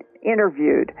I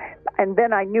interviewed. And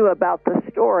then I knew about the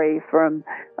story from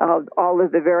all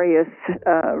of the various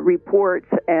reports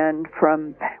and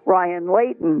from Ryan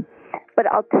Layton. But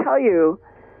I'll tell you,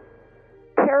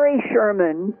 Terry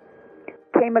Sherman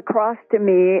came across to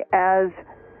me as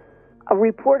a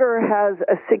reporter has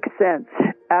a sixth sense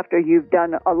after you've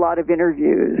done a lot of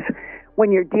interviews.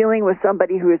 When you're dealing with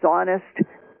somebody who is honest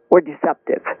or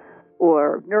deceptive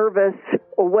or nervous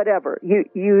or whatever,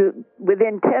 you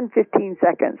within 10, 15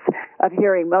 seconds of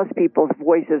hearing most people's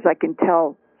voices, I can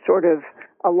tell sort of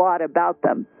a lot about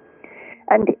them.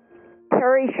 And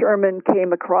Terry Sherman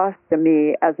came across to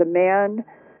me as a man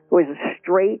who was a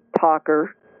straight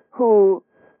talker, who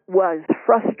was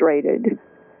frustrated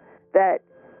that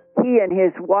he and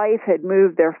his wife had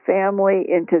moved their family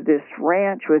into this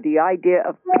ranch with the idea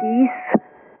of peace,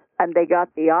 and they got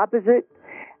the opposite,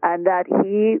 and that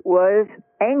he was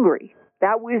angry.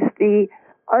 That was the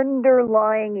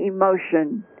underlying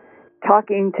emotion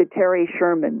talking to Terry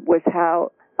Sherman, was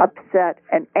how upset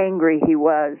and angry he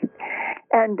was.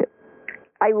 And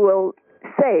I will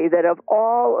say that of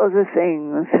all of the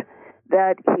things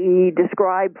that he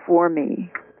described for me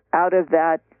out of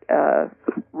that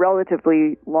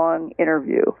relatively long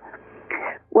interview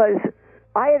was,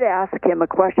 I had asked him a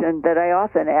question that I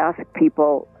often ask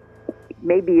people.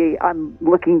 Maybe I'm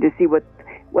looking to see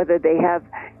whether they have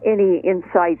any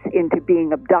insights into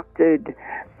being abducted,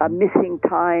 missing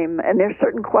time, and there's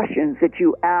certain questions that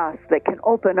you ask that can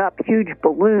open up huge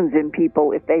balloons in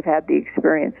people if they've had the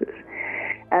experiences.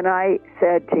 And I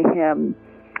said to him,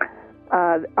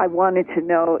 I wanted to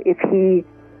know if he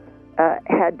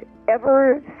had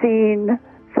ever seen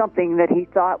something that he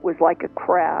thought was like a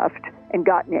craft and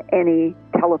gotten any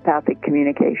telepathic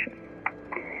communication.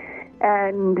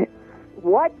 And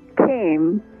what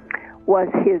came was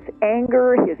his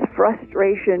anger, his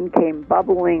frustration came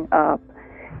bubbling up.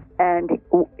 And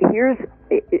here's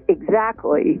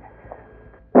exactly,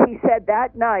 he said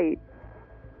that night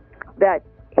that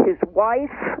his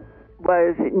wife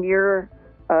was near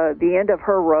the end of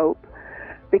her rope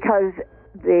because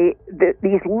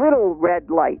these little red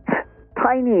lights,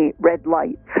 tiny red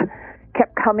lights,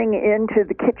 kept coming into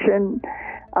the kitchen.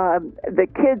 The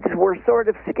kids were sort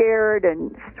of scared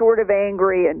and sort of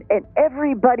angry, and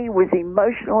everybody was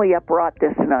emotionally upwrought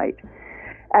this night.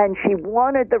 And she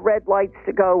wanted the red lights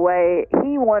to go away.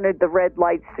 He wanted the red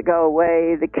lights to go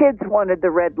away. The kids wanted the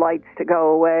red lights to go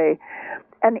away.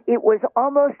 And it was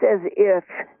almost as if,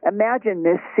 imagine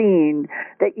this scene,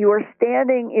 that you are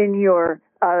standing in your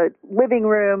living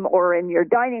room or in your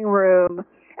dining room,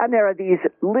 and there are these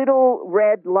little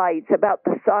red lights about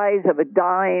the size of a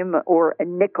dime or a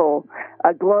nickel,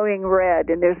 glowing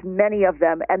red, and there's many of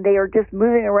them, and they are just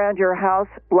moving around your house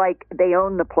like they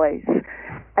own the place,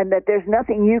 and that there's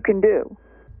nothing you can do.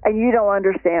 And you don't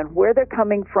understand where they're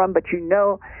coming from, but you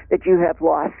know that you have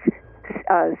lost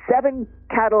 7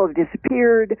 cattle have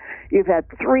disappeared. You've had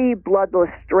 3 bloodless,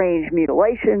 strange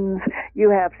mutilations. You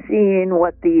have seen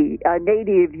what the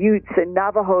native Utes and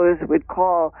Navajos would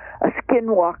call a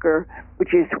skinwalker,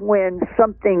 which is when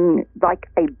something like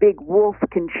a big wolf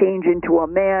can change into a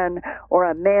man, or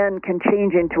a man can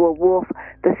change into a wolf.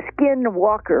 The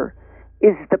skinwalker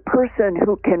is the person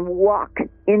who can walk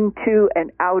into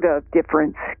and out of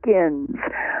different skins.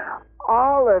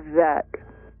 All of that,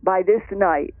 by this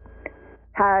night,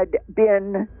 had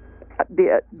been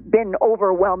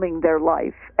overwhelming their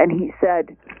life. And he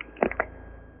said,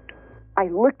 I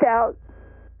looked out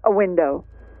a window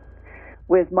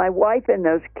with my wife and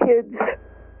those kids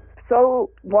so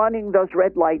wanting those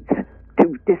red lights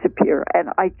to disappear, and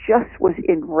I just was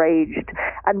enraged.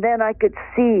 And then I could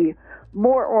see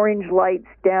more orange lights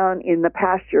down in the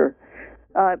pasture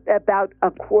about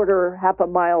half a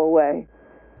mile away.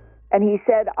 And he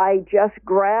said, I just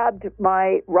grabbed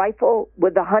my rifle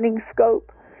with the hunting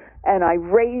scope, and I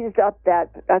raised up that,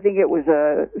 I think it was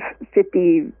a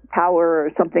 50 power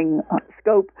or something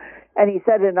scope. And he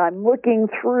said, and I'm looking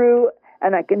through,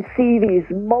 and I can see these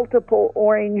multiple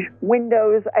orange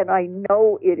windows, and I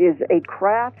know it is a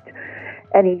craft.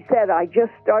 And he said, I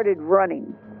just started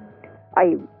running.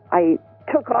 I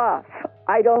took off.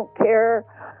 I don't care.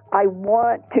 I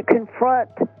want to confront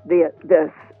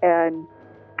this. And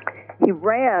he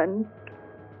ran.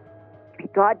 He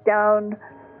got down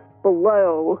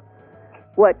below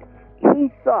what he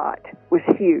thought was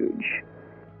huge.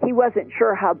 He wasn't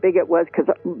sure how big it was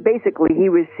because basically he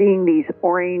was seeing these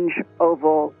orange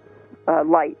oval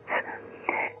lights.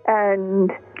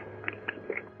 And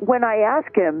when I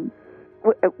asked him,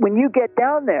 when you get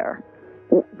down there,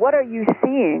 what are you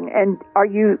seeing? And are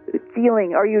you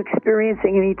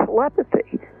experiencing any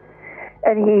telepathy?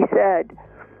 And he said,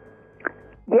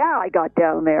 yeah, I got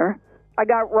down there. I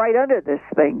got right under this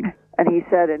thing. And he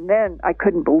said, and then I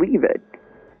couldn't believe it.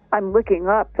 I'm looking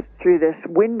up through this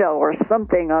window or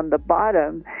something on the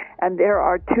bottom, and there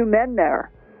are two men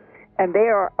there, and they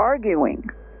are arguing.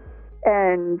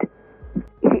 And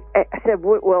I said,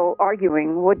 well,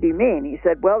 arguing, what do you mean? He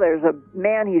said, well, there's a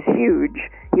man, he's huge.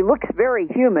 He looks very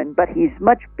human, but he's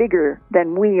much bigger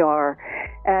than we are.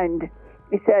 And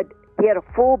he said he had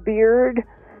a full beard,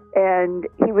 and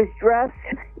he was dressed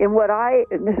in what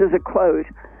and this is a quote,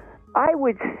 I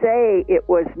would say it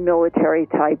was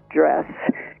military-type dress,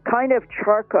 kind of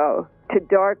charcoal to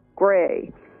dark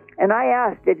gray. And I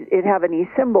asked, did it have any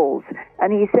symbols?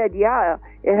 And he said, yeah,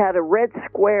 it had a red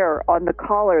square on the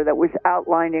collar that was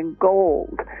outlined in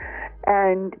gold.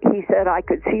 And he said, I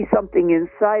could see something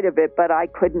inside of it, but I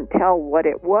couldn't tell what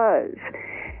it was.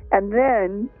 And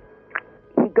then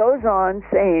he goes on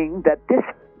saying that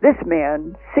this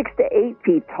man, 6 to 8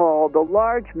 feet tall, the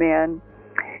large man,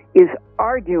 is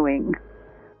arguing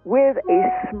with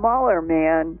a smaller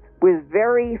man with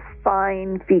very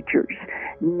fine features,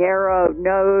 narrow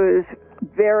nose,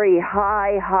 very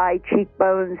high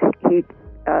cheekbones. He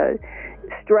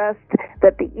stressed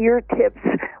that the ear tips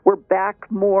were back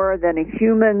more than a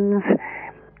human's,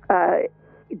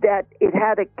 that it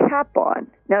had a cap on.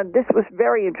 Now, this was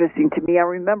very interesting to me. I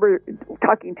remember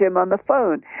talking to him on the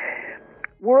phone.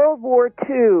 World War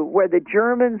II, where the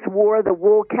Germans wore the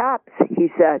wool caps, he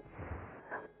said.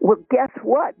 Well, guess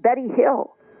what? Betty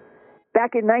Hill,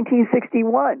 back in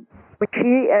 1961, when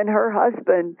she and her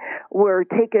husband were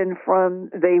taken from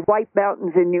the White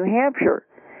Mountains in New Hampshire,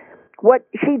 what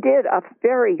she did a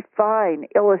very fine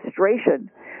illustration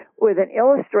with an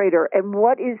illustrator. And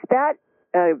what is that?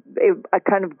 A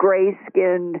kind of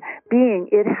gray-skinned being.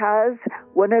 It has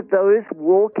one of those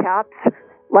wool caps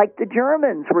like the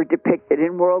Germans were depicted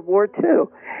in World War II.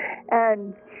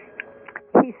 And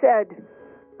he said,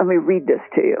 let me read this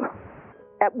to you.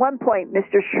 At one point,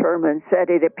 Mr. Sherman said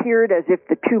it appeared as if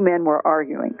the two men were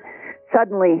arguing.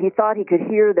 Suddenly, he thought he could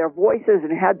hear their voices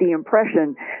and had the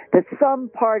impression that some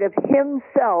part of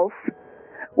himself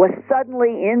was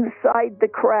suddenly inside the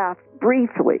craft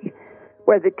briefly,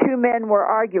 where the two men were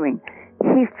arguing.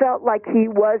 He felt like he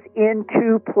was in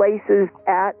two places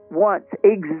at once,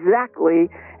 exactly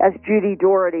as Judy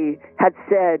Doherty had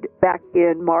said back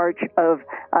in March of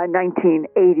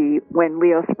 1980 when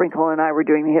Leo Sprinkle and I were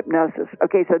doing the hypnosis.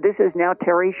 Okay, so this is now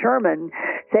Terry Sherman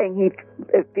saying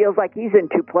it feels like he's in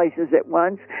two places at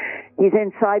once. He's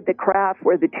inside the craft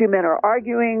where the two men are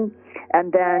arguing,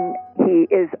 and then he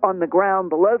is on the ground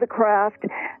below the craft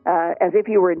as if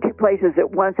he were in two places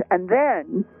at once, and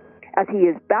then as he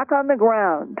is back on the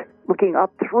ground, looking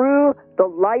up through the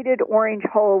lighted orange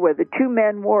hole where the two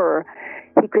men were,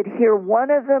 he could hear one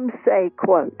of them say,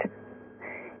 quote,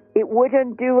 it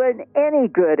wouldn't do any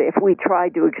good if we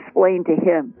tried to explain to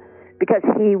him, because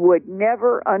he would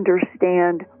never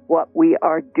understand what we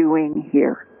are doing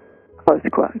here, close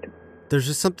quote. There's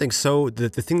just something the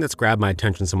thing that's grabbed my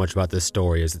attention so much about this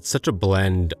story is it's such a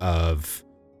blend of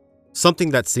something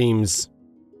that seems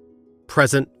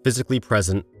present, physically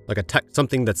present, like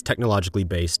something that's technologically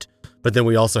based, but then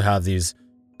we also have these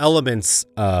elements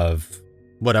of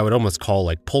what I would almost call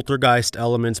like poltergeist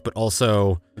elements, but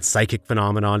also psychic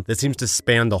phenomenon that seems to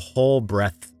span the whole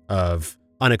breadth of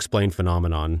unexplained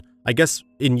phenomenon. I guess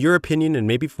in your opinion, and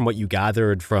maybe from what you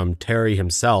gathered from Terry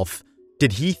himself,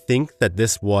 did he think that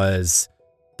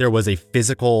there was a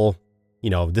physical,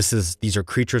 these are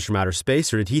creatures from outer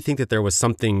space, or did he think that there was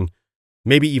something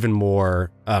maybe even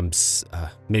more,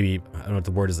 maybe, I don't know what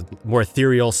the word is, more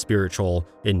ethereal, spiritual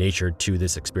in nature to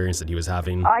this experience that he was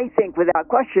having? I think without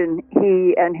question,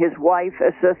 he and his wife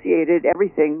associated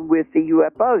everything with the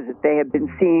UFOs that they had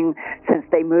been seeing since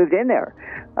they moved in there.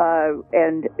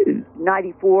 And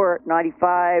 94,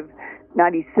 95,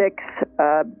 96,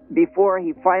 before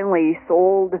he finally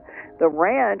sold the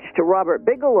ranch to Robert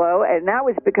Bigelow, and that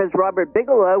was because Robert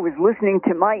Bigelow was listening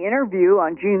to my interview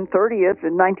on June 30th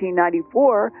in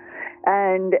 1994,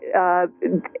 and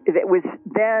it was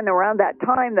then around that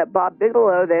time that Bob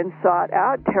Bigelow then sought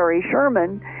out Terry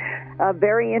Sherman,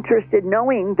 very interested,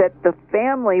 knowing that the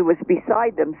family was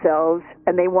beside themselves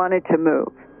and they wanted to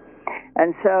move.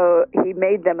 And so he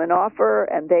made them an offer,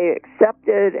 and they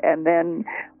accepted. And then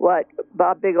what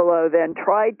Bob Bigelow then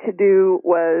tried to do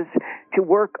was to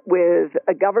work with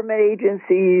government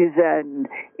agencies and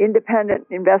independent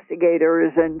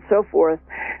investigators and so forth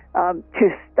to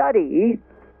study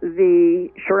the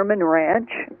Sherman Ranch,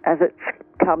 as it's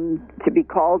come to be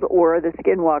called, or the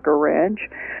Skinwalker Ranch,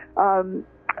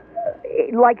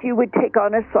 like you would take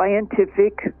on a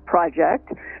scientific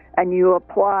project, and you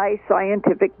apply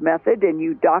scientific method and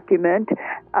you document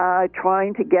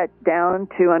trying to get down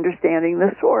to understanding the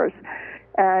source.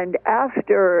 And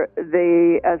after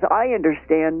as I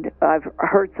understand, I've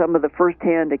heard some of the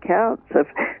firsthand accounts of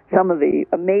some of the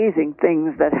amazing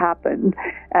things that happened,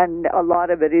 and a lot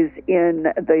of it is in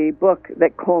the book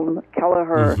that Colm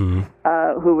Kelleher,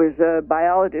 who was a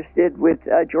biologist, did with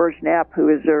George Knapp, who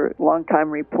is a longtime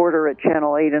reporter at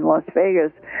Channel 8 in Las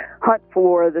Vegas. Hunt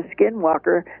for the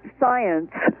Skinwalker.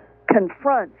 Science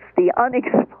confronts the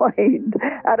unexplained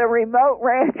at a remote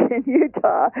ranch in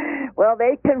Utah. Well,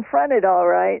 they confronted all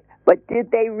right, but did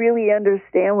they really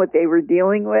understand what they were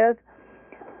dealing with?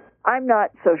 I'm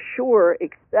not so sure,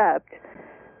 except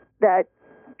that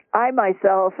I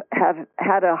myself have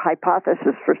had a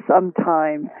hypothesis for some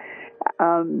time.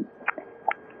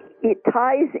 It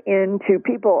ties into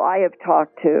people I have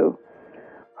talked to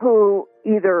who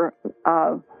either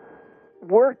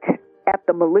worked at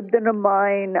the molybdenum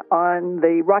mine on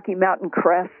the Rocky Mountain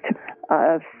crest,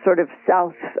 sort of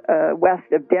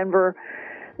southwest of Denver.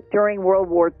 During World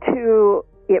War II,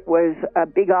 it was a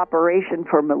big operation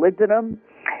for molybdenum.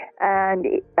 And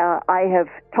I have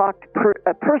talked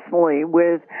personally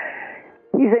with,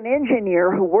 he's an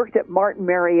engineer who worked at Martin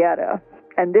Marietta.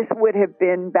 And this would have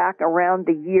been back around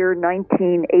the year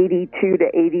 1982 to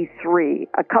 83,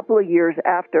 a couple of years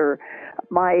after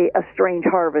my A Strange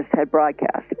Harvest had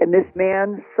broadcast. And this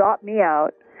man sought me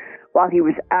out while he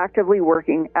was actively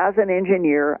working as an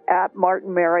engineer at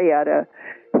Martin Marietta.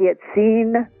 He had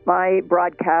seen my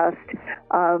broadcast,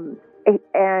 and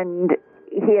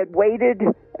he had waited,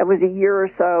 it was a year or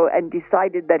so, and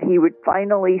decided that he would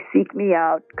finally seek me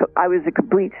out. I was a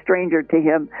complete stranger to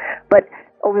him, but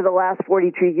over the last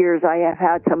 42 years, I have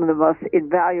had some of the most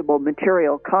invaluable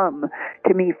material come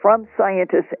to me from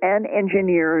scientists and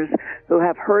engineers who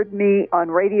have heard me on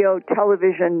radio,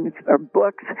 television, or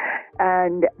books,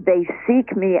 and they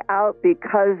seek me out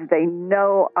because they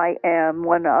know I am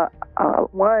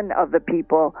one of the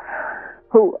people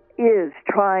who is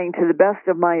trying to the best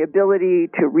of my ability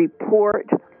to report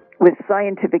with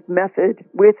scientific method,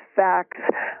 with facts,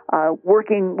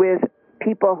 working with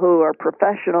people who are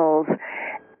professionals.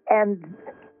 And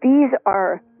these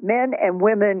are men and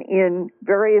women in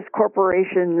various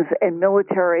corporations and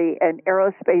military and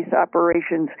aerospace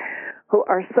operations who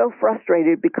are so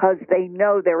frustrated because they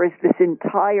know there is this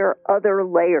entire other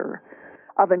layer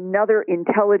of another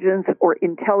intelligence or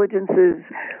intelligences.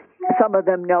 Some of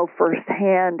them know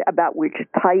firsthand about which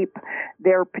type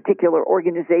their particular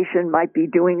organization might be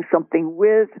doing something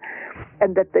with,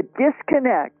 and that the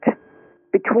disconnect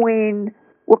between,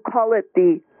 we'll call it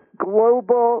the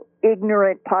global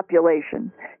ignorant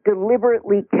population,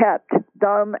 deliberately kept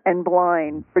dumb and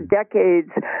blind for decades,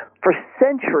 for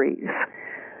centuries,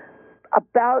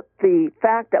 about the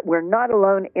fact that we're not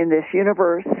alone in this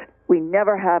universe, we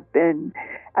never have been,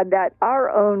 and that our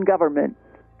own government,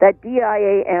 that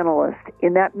DIA analyst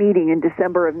in that meeting in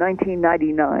December of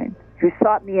 1999, who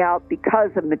sought me out because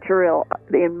of material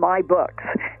in my books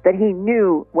that he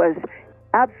knew was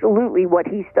absolutely what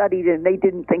he studied, and they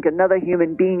didn't think another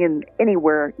human being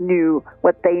anywhere knew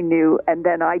what they knew. And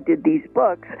then I did these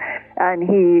books, and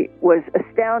he was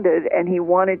astounded, and he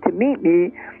wanted to meet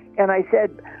me. And I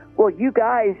said, well, you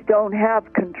guys don't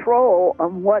have control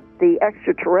on what the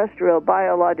extraterrestrial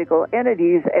biological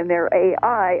entities and their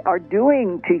AI are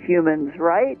doing to humans,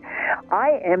 right?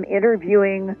 I am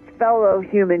interviewing fellow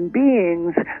human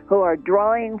beings who are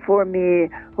drawing for me,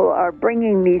 who are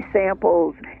bringing me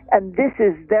samples, and this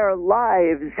is their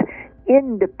lives,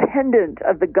 independent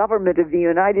of the government of the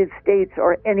United States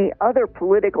or any other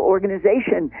political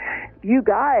organization. You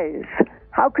guys,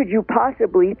 how could you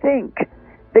possibly think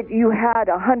that you had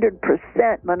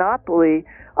 100% monopoly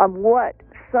on what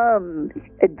some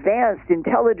advanced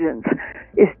intelligence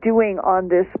is doing on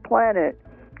this planet?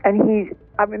 And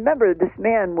I remember this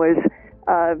man was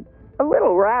a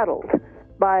little rattled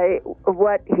by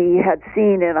what he had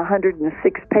seen in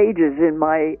 106 pages in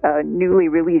my newly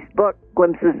released book,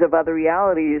 Glimpses of Other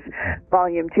Realities,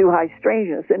 Volume 2, High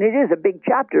Strangeness. And it is a big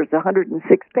chapter, it's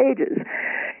 106 pages.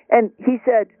 And he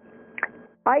said,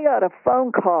 I got a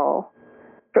phone call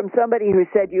from somebody who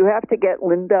said, you have to get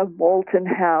Linda Moulton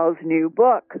Howe's new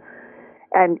book.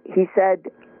 And he said,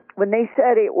 when they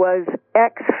said it was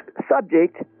X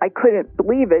subject, I couldn't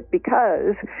believe it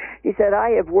because he said,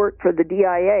 I have worked for the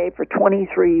DIA for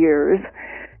 23 years,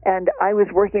 and I was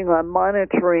working on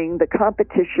monitoring the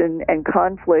competition and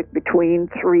conflict between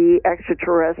 3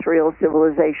 extraterrestrial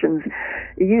civilizations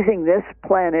using this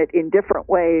planet in different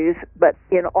ways, but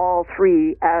in all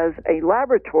 3 as a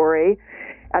laboratory,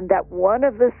 and that one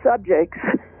of the subjects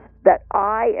that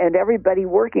I and everybody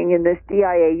working in this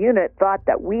DIA unit thought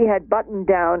that we had buttoned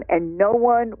down and no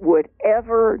one would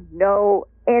ever know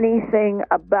anything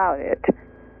about it.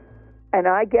 And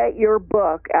I get your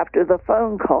book after the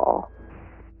phone call,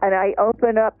 and I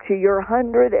open up to your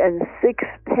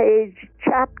 106-page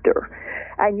chapter,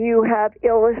 and you have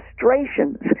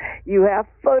illustrations, you have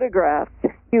photographs,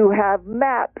 you have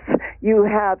maps, you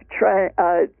have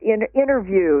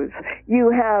interviews,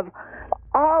 you have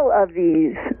all of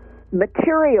these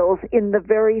materials in the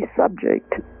very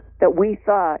subject that we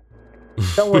thought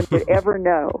no one would ever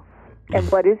know.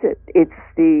 And what is it? It's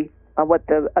the what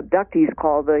the abductees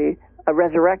call the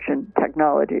resurrection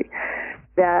technology,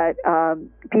 that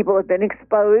people have been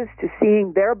exposed to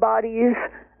seeing their bodies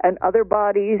and other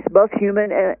bodies, both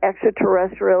human and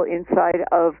extraterrestrial, inside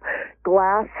of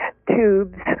glass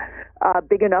tubes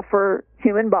big enough for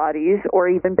human bodies or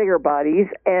even bigger bodies,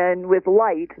 and with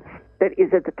light that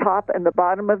is at the top and the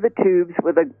bottom of the tubes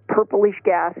with a purplish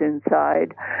gas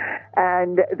inside,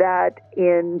 and that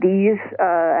in these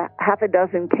half a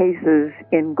dozen cases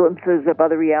in Glimpses of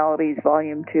Other Realities,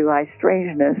 Volume 2, High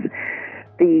Strangeness,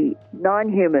 the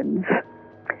non-humans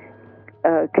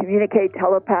communicate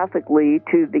telepathically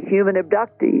to the human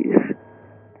abductees.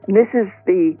 And this is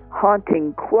the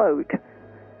haunting quote.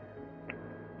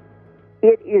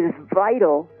 It is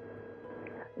vital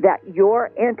that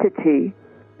your entity,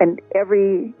 and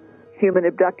every human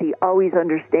abductee always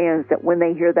understands that when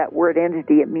they hear that word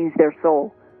entity, it means their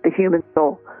soul, the human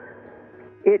soul.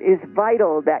 It is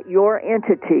vital that your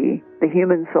entity, the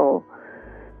human soul,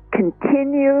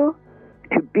 continue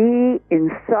to be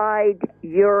inside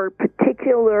your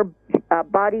particular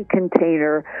body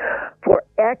container for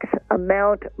X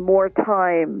amount more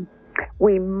time.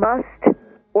 We must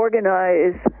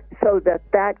organize so that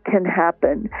that can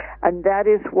happen. And that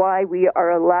is why we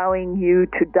are allowing you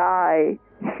to die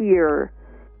here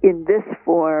in this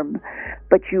form,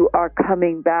 but you are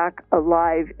coming back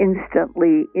alive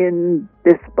instantly in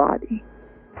this body.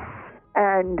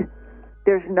 And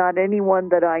there's not anyone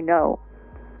that I know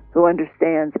who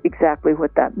understands exactly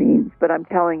what that means. But I'm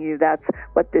telling you, that's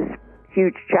what this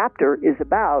huge chapter is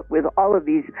about, with all of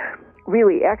these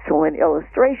really excellent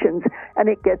illustrations. And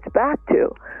it gets back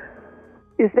to,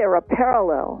 is there a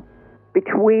parallel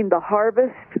between the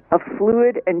harvest of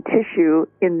fluid and tissue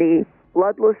in the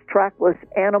bloodless, trackless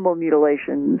animal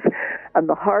mutilations and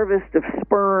the harvest of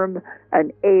sperm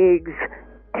and eggs,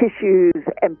 tissues,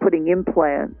 and putting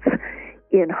implants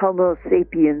in Homo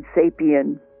sapien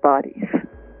sapien bodies?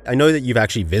 I know that you've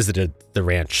actually visited the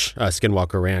ranch,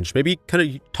 Skinwalker Ranch. Maybe kind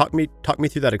of talk me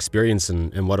through that experience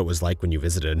and what it was like when you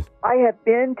visited. I have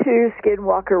been to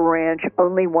Skinwalker Ranch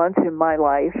only once in my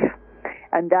life,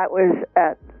 and that was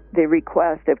at the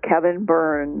request of Kevin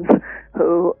Burns,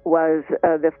 who was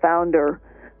the founder,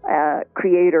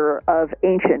 creator of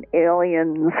Ancient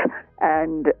Aliens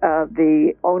and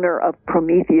the owner of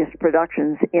Prometheus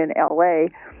Productions in L.A.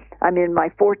 I'm in my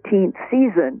 14th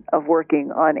season of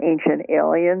working on Ancient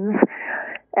Aliens,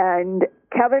 and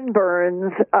Kevin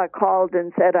Burns called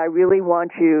and said, I really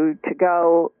want you to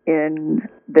go in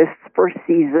this first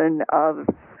season of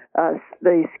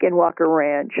the Skinwalker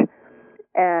Ranch.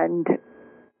 And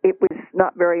it was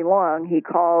not very long. He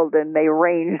called and they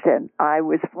arranged, and I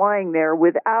was flying there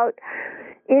without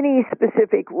any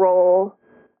specific role.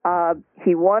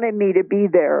 He wanted me to be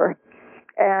there.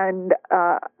 And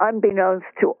unbeknownst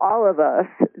to all of us,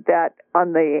 that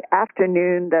on the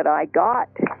afternoon that I got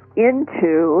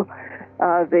into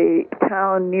the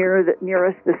town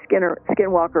nearest the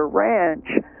Skinwalker Ranch,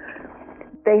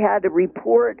 they had a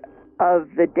report of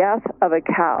the death of a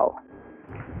cow.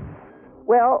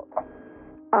 Well,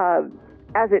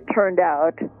 as it turned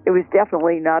out, it was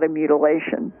definitely not a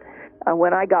mutilation.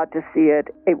 When I got to see it,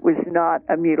 it was not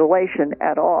a mutilation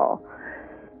at all.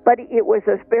 But it was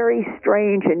a very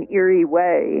strange and eerie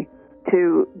way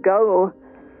to go,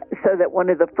 so that one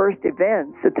of the first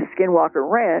events at the Skinwalker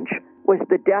Ranch was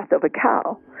the death of a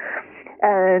cow.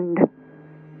 And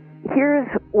here's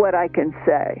what I can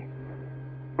say.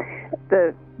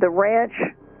 The ranch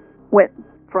went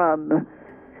from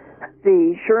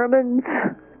the Shermans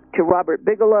to Robert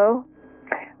Bigelow.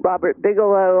 Robert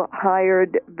Bigelow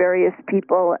hired various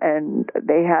people, and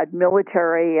they had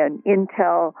military and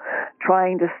intel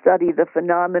trying to study the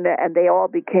phenomena, and they all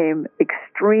became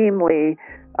extremely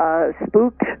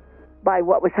spooked by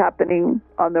what was happening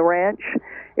on the ranch.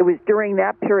 It was during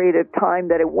that period of time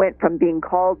that it went from being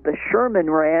called the Sherman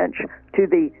Ranch to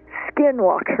the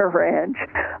Skinwalker Ranch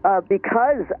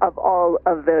because of all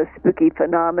of the spooky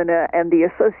phenomena and the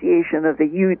association of the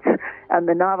Utes and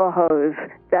the Navajos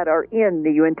that are in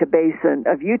the Uinta Basin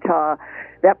of Utah,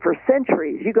 that for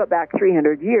centuries, you go back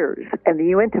 300 years, and the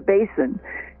Uinta Basin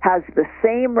has the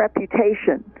same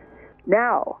reputation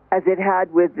now as it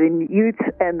had with the Utes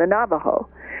and the Navajo.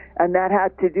 And that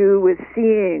had to do with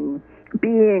seeing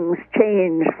beings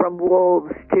change from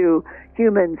wolves to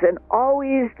humans, and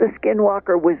always the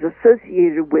Skinwalker was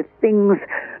associated with things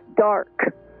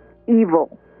dark,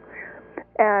 evil.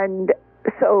 And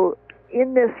so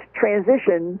in this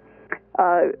transition,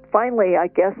 finally, I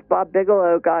guess Bob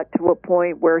Bigelow got to a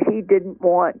point where he didn't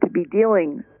want to be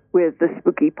dealing with the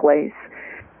spooky place.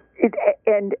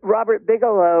 And Robert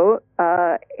Bigelow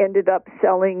ended up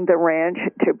selling the ranch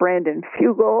to Brandon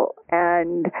Fugel,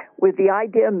 and with the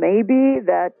idea maybe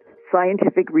that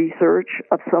scientific research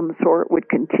of some sort would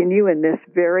continue in this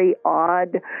very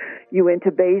odd Uinta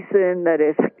Basin that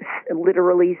is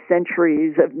literally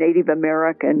centuries of Native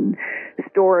American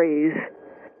stories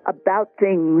about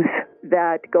things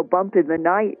that go bump in the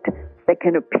night, that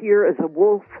can appear as a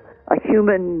wolf, a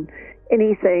human,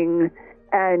 anything,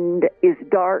 and is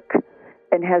dark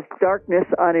and has darkness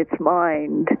on its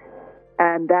mind.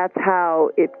 And that's how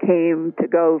it came to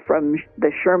go from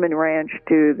the Sherman Ranch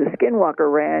to the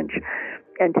Skinwalker Ranch.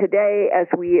 And today, as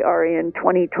we are in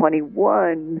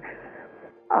 2021,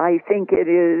 I think it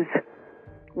is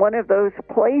one of those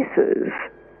places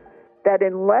that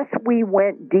unless we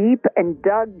went deep and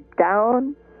dug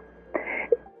down,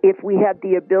 if we had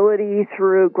the ability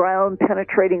through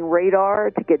ground-penetrating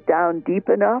radar to get down deep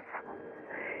enough,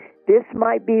 this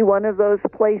might be one of those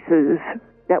places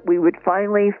that we would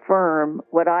finally firm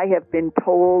what I have been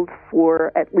told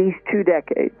for at least 2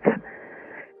 decades,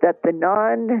 that the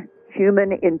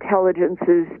non-human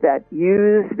intelligences that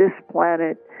use this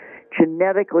planet,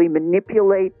 genetically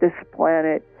manipulate this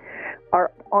planet,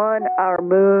 are on our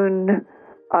moon,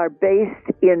 are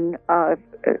based in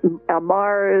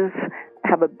Mars,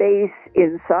 have a base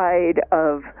inside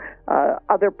of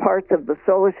other parts of the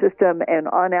solar system and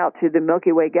on out to the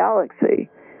Milky Way galaxy,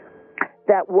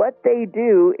 that what they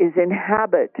do is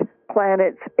inhabit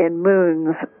planets and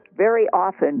moons very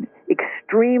often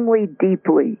extremely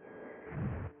deeply,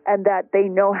 and that they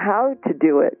know how to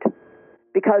do it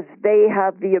because they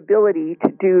have the ability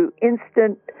to do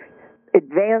instant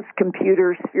advanced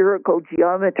computer spherical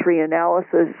geometry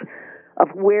analysis of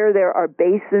where there are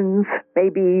basins,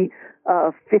 maybe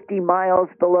 50 miles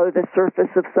below the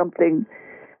surface of something,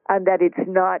 and that it's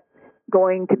not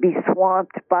going to be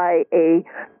swamped by a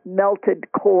melted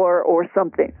core or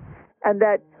something. And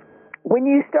that when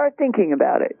you start thinking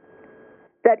about it,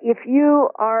 that if you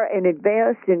are an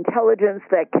advanced intelligence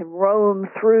that can roam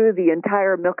through the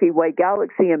entire Milky Way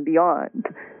galaxy and beyond,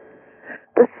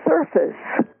 the surface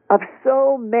of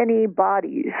so many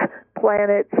bodies,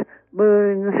 planets,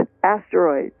 moons,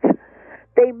 asteroids,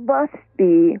 they must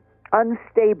be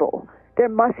unstable. There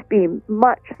must be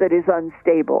much that is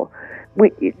unstable.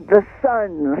 The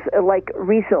suns, like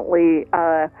recently,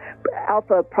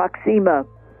 Alpha Proxima,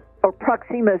 or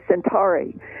Proxima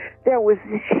Centauri, there was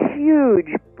this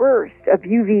huge burst of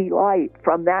UV light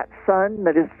from that sun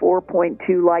that is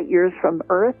 4.2 light years from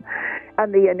Earth.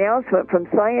 And the announcement from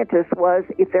scientists was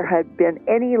if there had been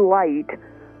any light,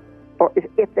 or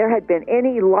if there had been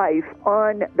any life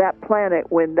on that planet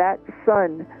when that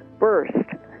sun burst,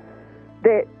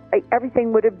 that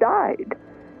everything would have died.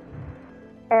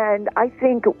 And I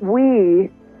think we,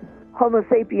 Homo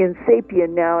sapiens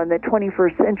sapien now in the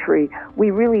 21st century, we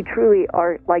really truly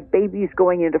are like babies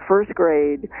going into first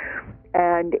grade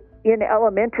and in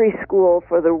elementary school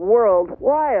for the world,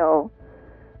 while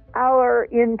our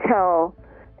intel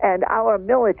and our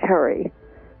military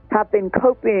have been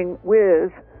coping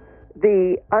with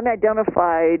the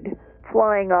unidentified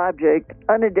flying object,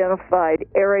 unidentified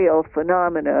aerial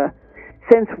phenomena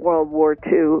since World War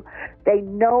II. They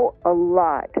know a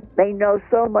lot. They know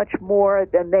so much more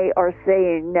than they are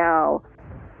saying now.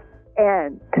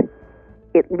 And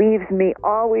it leaves me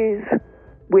always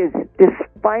with this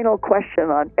final question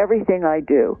on everything I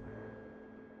do.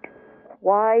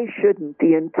 Why shouldn't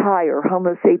the entire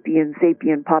Homo sapiens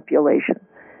sapien population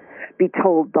be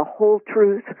told the whole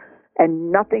truth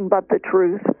and nothing but the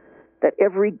truth that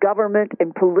every government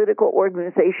and political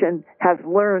organization has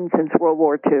learned since World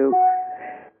War II?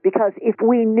 Because if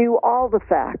we knew all the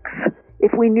facts,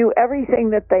 if we knew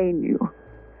everything that they knew,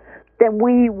 then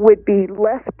we would be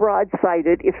less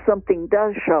broad-sighted if something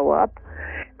does show up,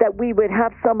 that we would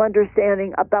have some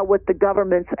understanding about what the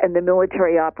governments and the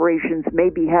military operations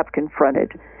maybe have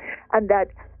confronted. And that,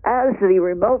 as the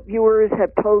remote viewers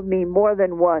have told me more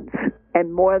than once,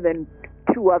 and more than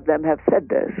two of them have said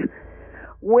this,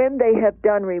 when they have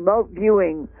done remote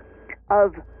viewing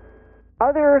of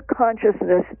other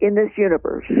consciousness in this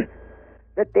universe,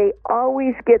 that they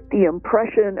always get the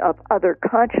impression of other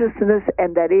consciousness,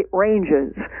 and that it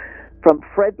ranges from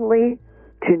friendly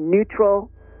to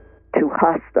neutral to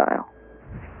hostile.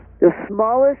 The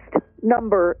smallest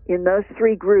number in those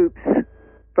three groups,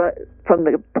 from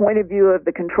the point of view of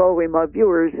the control remote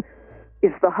viewers,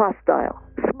 is the hostile.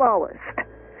 Smallest.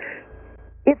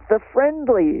 If the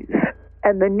friendlies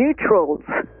and the neutrals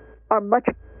are much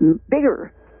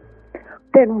bigger,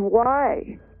 then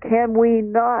why can we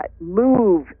not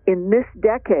move in this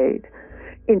decade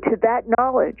into that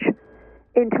knowledge,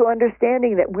 into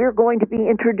understanding that we're going to be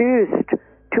introduced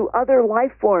to other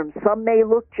life forms? Some may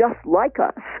look just like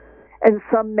us, and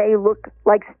some may look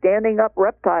like standing up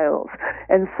reptiles,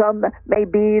 and some may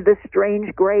be the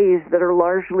strange grays that are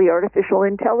largely artificial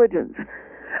intelligence.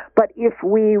 But if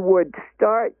we would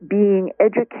start being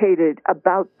educated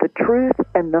about the truth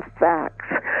and the facts,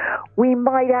 we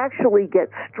might actually get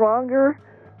stronger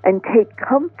and take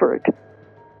comfort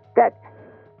that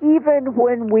even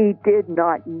when we did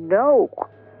not know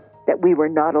that we were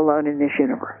not alone in this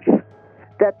universe,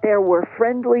 that there were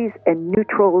friendlies and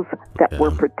neutrals that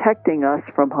were protecting us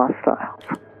from hostiles.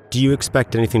 Do you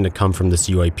expect anything to come from this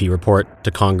UAP report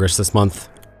to Congress this month?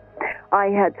 I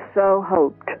had so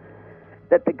hoped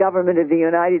that the government of the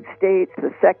United States,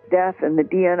 the SecDef, and the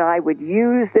DNI would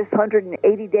use this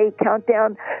 180-day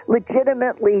countdown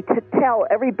legitimately to tell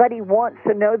everybody wants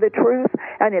to know the truth.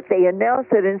 And if they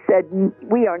announced it and said,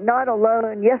 we are not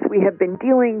alone, yes, we have been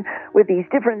dealing with these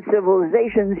different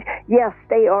civilizations, yes,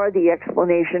 they are the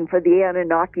explanation for the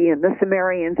Anunnaki and the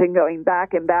Sumerians and going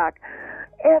back and back,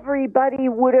 everybody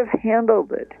would have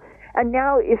handled it. And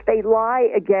now if they lie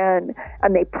again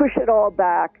and they push it all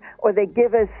back, or they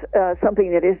give us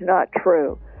something that is not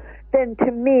true, then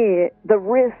to me, the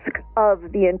risk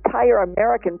of the entire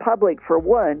American public, for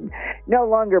one, no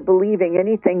longer believing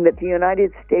anything that the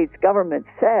United States government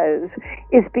says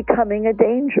is becoming a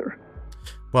danger.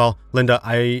 Well, Linda,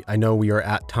 I know we are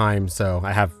at time, so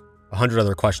I have 100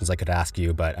 other questions I could ask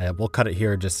you, but we'll cut it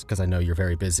here just because I know you're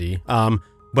very busy.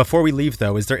 Before we leave,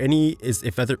 though, is there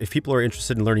if people are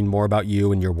interested in learning more about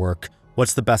you and your work,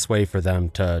 what's the best way for them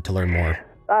to learn more?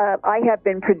 I have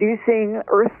been producing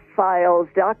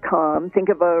earthfiles.com. Think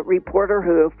of a reporter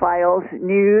who files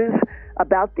news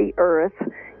about the Earth,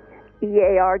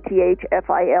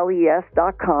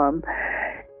 EARTHFILES.com.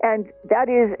 And that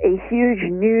is a huge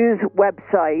news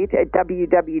website at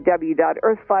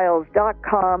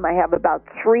www.earthfiles.com. I have about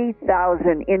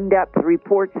 3,000 in-depth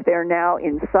reports there now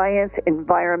in science,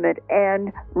 environment,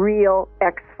 and real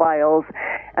X-Files.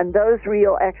 And those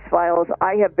real X-Files,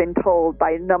 I have been told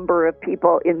by a number of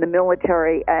people in the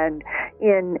military and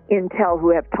in Intel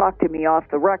who have talked to me off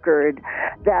the record,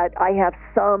 that I have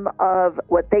some of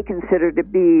what they consider to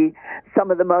be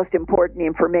some of the most important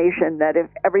information, that if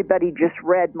everybody just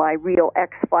read my real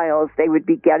X-Files, they would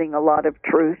be getting a lot of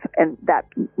truth, and that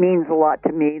means a lot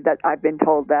to me that I've been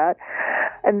told that.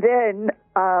 And then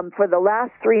for the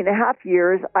last 3.5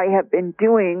 years, I have been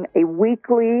doing a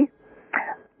weekly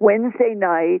Wednesday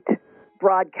night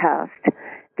broadcast,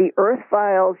 the Earth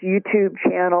Files YouTube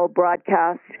channel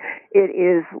broadcast. It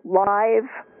is live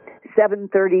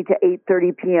 7:30 to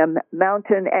 8:30 p.m.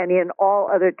 Mountain and in all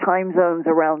other time zones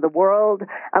around the world.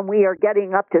 And we are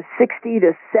getting up to 60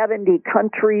 to 70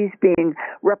 countries being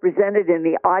represented in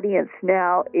the audience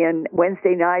now in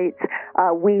Wednesday nights.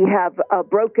 We have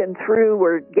broken through.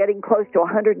 We're getting close to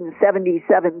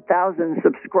 177,000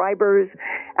 subscribers.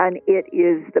 And it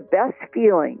is the best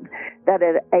feeling that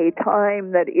at a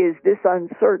time that is this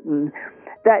uncertain,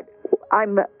 that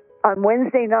I'm on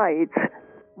Wednesday nights,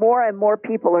 more and more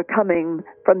people are coming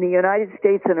from the United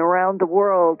States and around the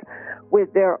world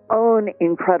with their own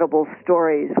incredible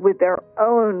stories, with their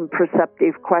own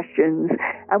perceptive questions,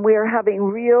 and we are having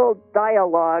real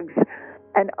dialogues,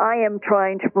 and I am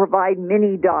trying to provide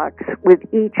mini docs with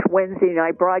each Wednesday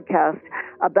night broadcast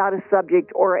about a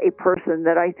subject or a person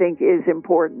that I think is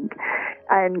important.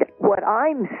 And what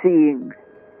I'm seeing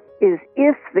is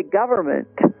if the government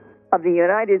of the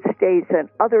United States and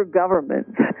other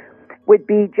governments would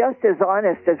be just as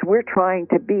honest as we're trying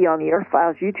to be on the Earth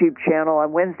Files YouTube channel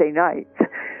on Wednesday nights,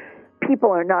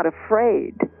 people are not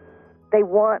afraid They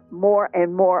want more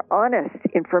and more honest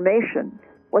information.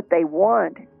 What they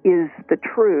want is the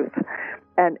truth.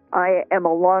 And I am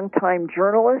a longtime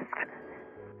journalist.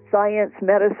 Science,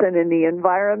 medicine, and the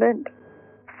environment.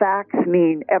 Facts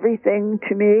mean everything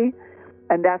to me,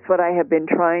 and that's what I have been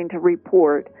trying to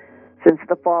report since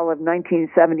the fall of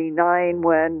 1979,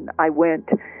 when I went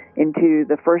into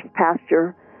the first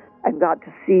pasture and got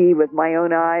to see with my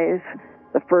own eyes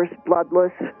the first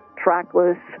bloodless,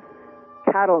 trackless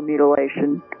cattle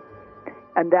mutilation,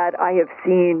 and that I have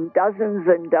seen dozens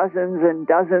and dozens and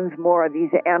dozens more of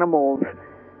these animals.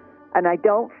 And I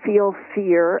don't feel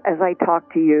fear as I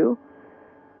talk to you.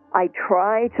 I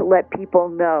try to let people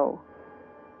know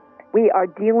we are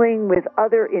dealing with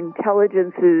other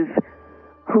intelligences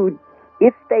who,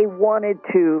 if they wanted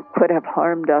to, could have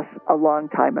harmed us a long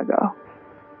time ago.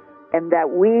 And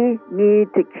that we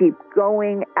need to keep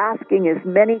going, asking as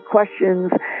many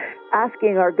questions,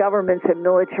 asking our governments and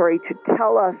military to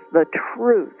tell us the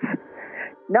truth.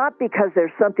 Not because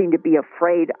there's something to be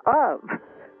afraid of,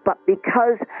 but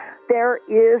because there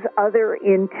is other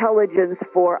intelligence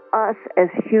for us as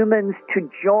humans to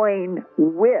join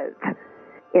with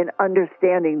in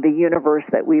understanding the universe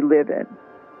that we live in.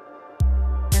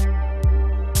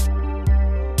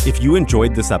 If you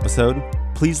enjoyed this episode,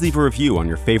 please leave a review on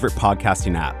your favorite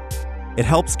podcasting app. It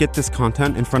helps get this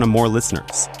content in front of more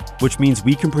listeners, which means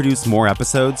we can produce more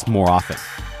episodes more often.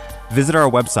 Visit our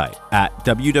website at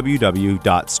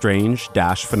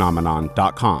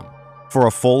www.strange-phenomenon.com for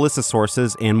a full list of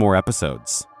sources and more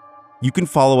episodes. You can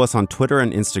follow us on Twitter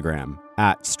and Instagram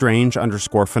at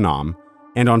strange_phenom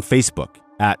and on Facebook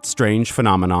at Strange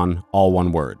Phenomenon, all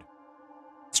one word.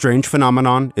 Strange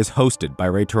Phenomenon is hosted by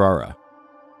Ray Tarara.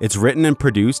 It's written and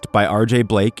produced by RJ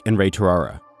Blake and Ray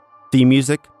Tarara. Theme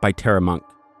music by Tara Monk.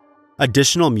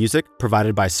 Additional music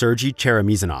provided by Sergei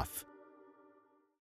Cheremizanov.